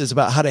courses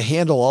about how to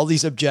handle all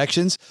these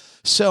objections.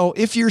 So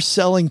if you're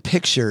selling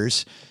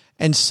pictures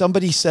and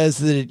somebody says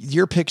that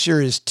your picture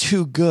is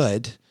too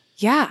good.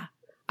 Yeah.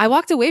 I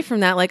walked away from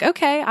that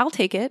okay, I'll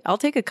take it. I'll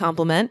take a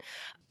compliment.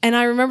 And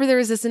I remember there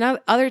was this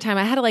other time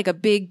I had a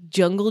big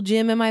jungle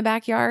gym in my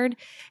backyard.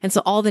 And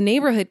so all the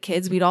neighborhood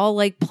kids, we'd all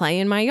play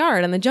in my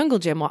yard on the jungle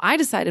gym. Well, I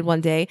decided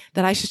one day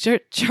that I should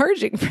start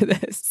charging for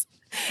this.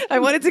 I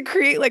wanted to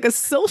create a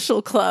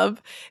social club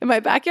in my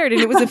backyard, and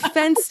it was a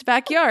fenced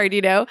backyard,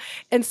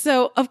 And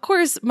so, of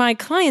course, my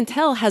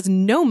clientele has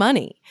no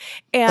money.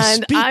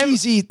 And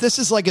this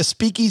is like a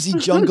speakeasy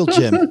jungle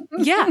gym.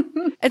 Yeah.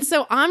 And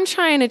so I'm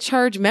trying to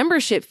charge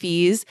membership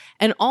fees,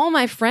 and all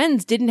my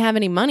friends didn't have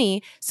any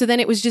money. So then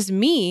it was just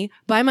me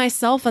by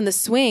myself on the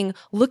swing,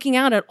 looking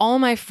out at all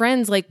my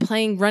friends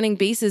playing running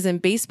bases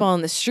and baseball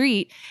in the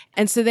street.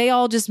 And so they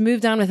all just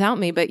moved on without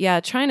me. But yeah,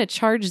 trying to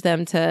charge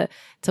them to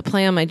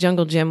play on my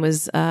jungle gym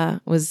was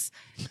not,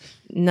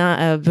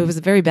 it was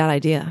a very bad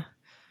idea.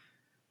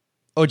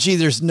 Oh, gee,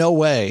 there's no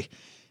way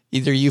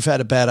either you've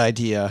had a bad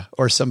idea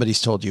or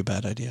somebody's told you a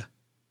bad idea.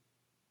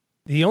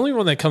 The only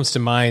one that comes to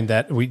mind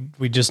that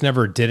we just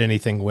never did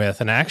anything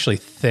with, and I actually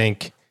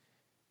think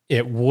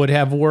it would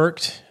have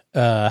worked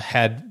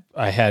had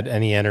I had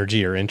any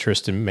energy or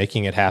interest in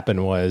making it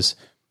happen, was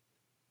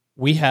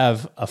we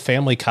have a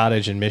family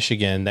cottage in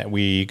Michigan that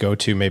we go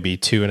to maybe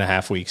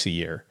 2.5 weeks a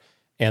year.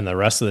 And the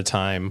rest of the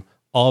time,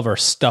 all of our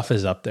stuff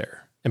is up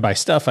there. And by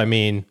stuff, I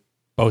mean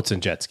boats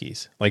and jet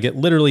skis. It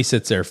literally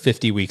sits there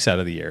 50 weeks out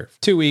of the year.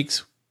 2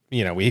 weeks, we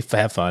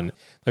have fun.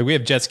 We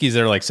have jet skis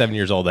that are 7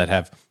 years old that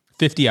have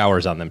 50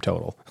 hours on them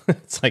total.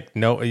 It's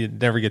no,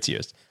 it never gets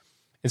used.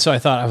 And so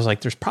I was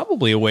there's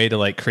probably a way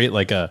to create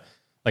a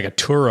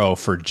Turo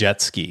for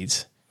jet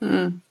skis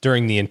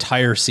during the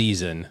entire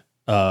season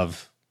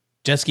of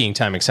jet skiing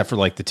time, except for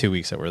the 2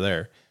 weeks that we're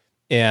there.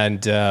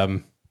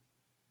 And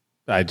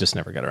I just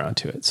never got around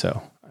to it.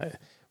 So,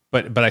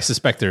 but I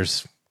suspect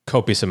there's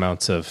copious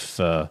amounts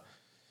of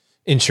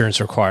insurance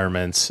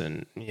requirements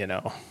and,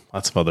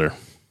 lots of other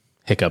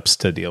hiccups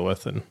to deal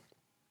with. And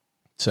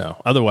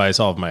so otherwise,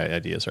 all of my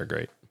ideas are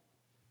great.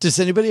 Does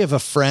anybody have a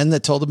friend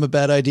that told them a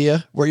bad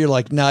idea where you're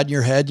like nodding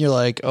your head and you're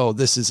like, oh,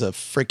 this is a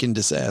freaking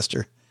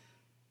disaster?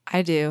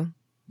 I do.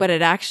 But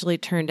it actually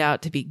turned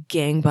out to be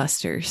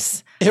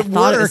gangbusters. It I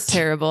thought it was worked.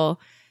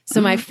 terrible. So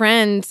my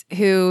friend,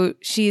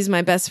 she's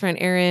my best friend,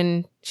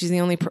 Erin, she's the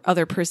only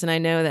other person I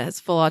know that has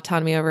full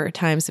autonomy over her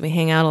time. So we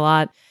hang out a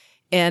lot.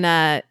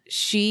 And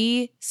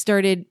she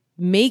started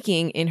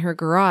making in her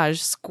garage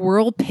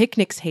squirrel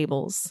picnic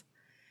tables.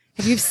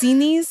 Have you seen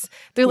these?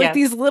 They're like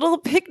these little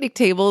picnic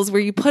tables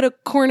where you put a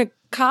corn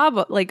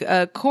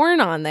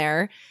on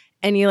there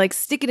and you like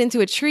stick it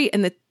into a tree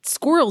and the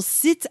squirrel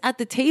sits at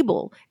the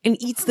table and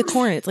eats the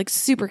corn. It's like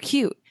super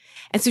cute.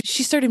 And so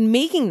she started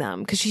making them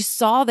because she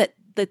saw that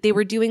they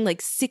were doing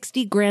like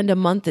 60 grand a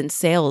month in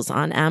sales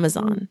on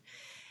Amazon.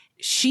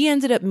 She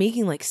ended up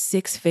making like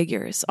 6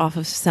 figures off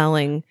of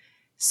selling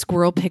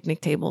squirrel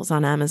picnic tables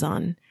on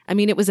Amazon. I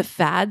mean, it was a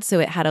fad, so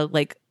it had a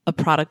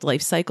product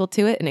life cycle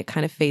to it and it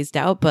kind of phased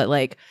out, but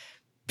like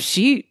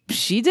she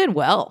did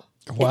well.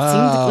 Wow. It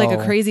seemed like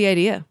a crazy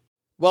idea.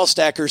 Well,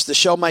 Stackers, the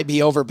show might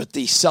be over, but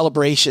the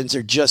celebrations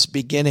are just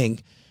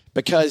beginning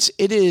because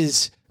it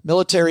is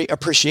Military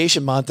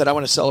Appreciation Month, and I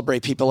want to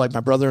celebrate people like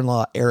my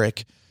brother-in-law,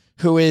 Eric,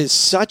 who is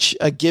such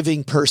a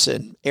giving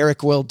person.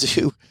 Eric will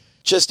do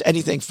just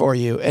anything for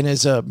you. And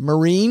as a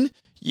Marine,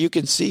 you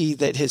can see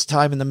that his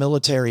time in the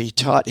military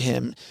taught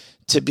him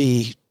to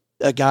be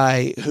a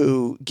guy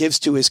who gives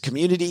to his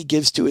community,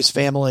 gives to his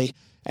family,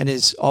 and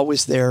is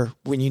always there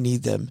when you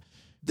need them.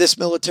 This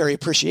Military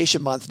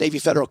Appreciation Month, Navy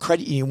Federal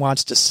Credit Union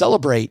wants to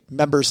celebrate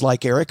members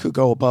like Eric who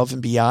go above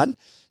and beyond.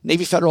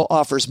 Navy Federal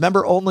offers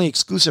member-only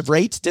exclusive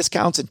rates,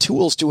 discounts, and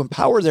tools to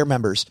empower their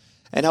members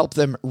and help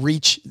them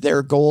reach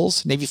their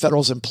goals. Navy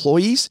Federal's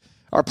employees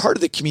are part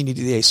of the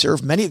community they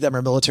serve. Many of them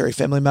are military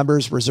family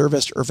members,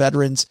 reservists, or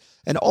veterans,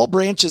 and all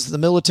branches of the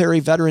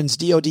military, veterans,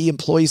 DoD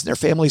employees, and their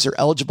families are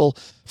eligible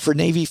for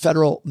Navy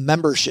Federal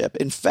membership.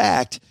 In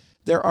fact,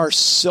 there are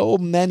so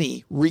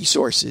many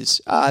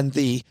resources on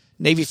the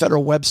Navy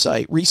Federal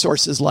website,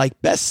 resources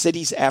like Best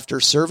Cities After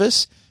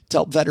Service to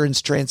help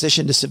veterans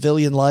transition to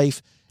civilian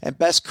life, and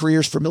Best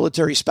Careers for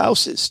Military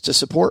Spouses to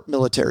support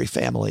military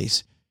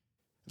families.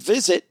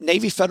 Visit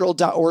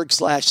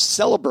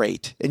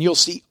NavyFederal.org/celebrate, and you'll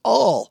see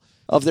all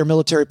of their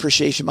Military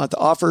Appreciation Month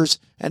offers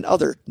and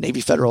other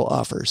Navy Federal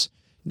offers.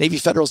 Navy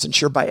Federal is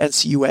insured by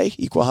NCUA,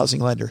 Equal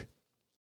Housing Lender.